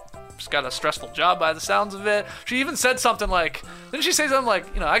 she's got a stressful job by the sounds of it. She even said something like, didn't she say something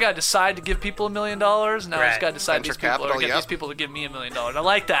like, I got to decide to give people $1 million. Now I just got to decide these people to give me $1 million. I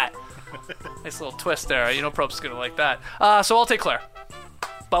like that. Nice little twist there. Probst's gonna like that. So I'll take Claire.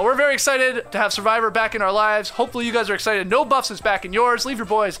 But we're very excited to have Survivor back in our lives. Hopefully you guys are excited. No Buffs is back in yours. Leave your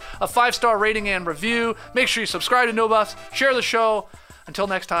boys a 5-star rating and review. Make sure you subscribe to No Buffs. Share the show. Until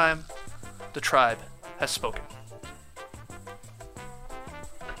next time, the tribe has spoken.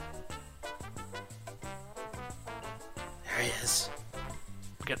 There he is.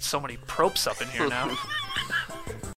 We got so many propes up in here now.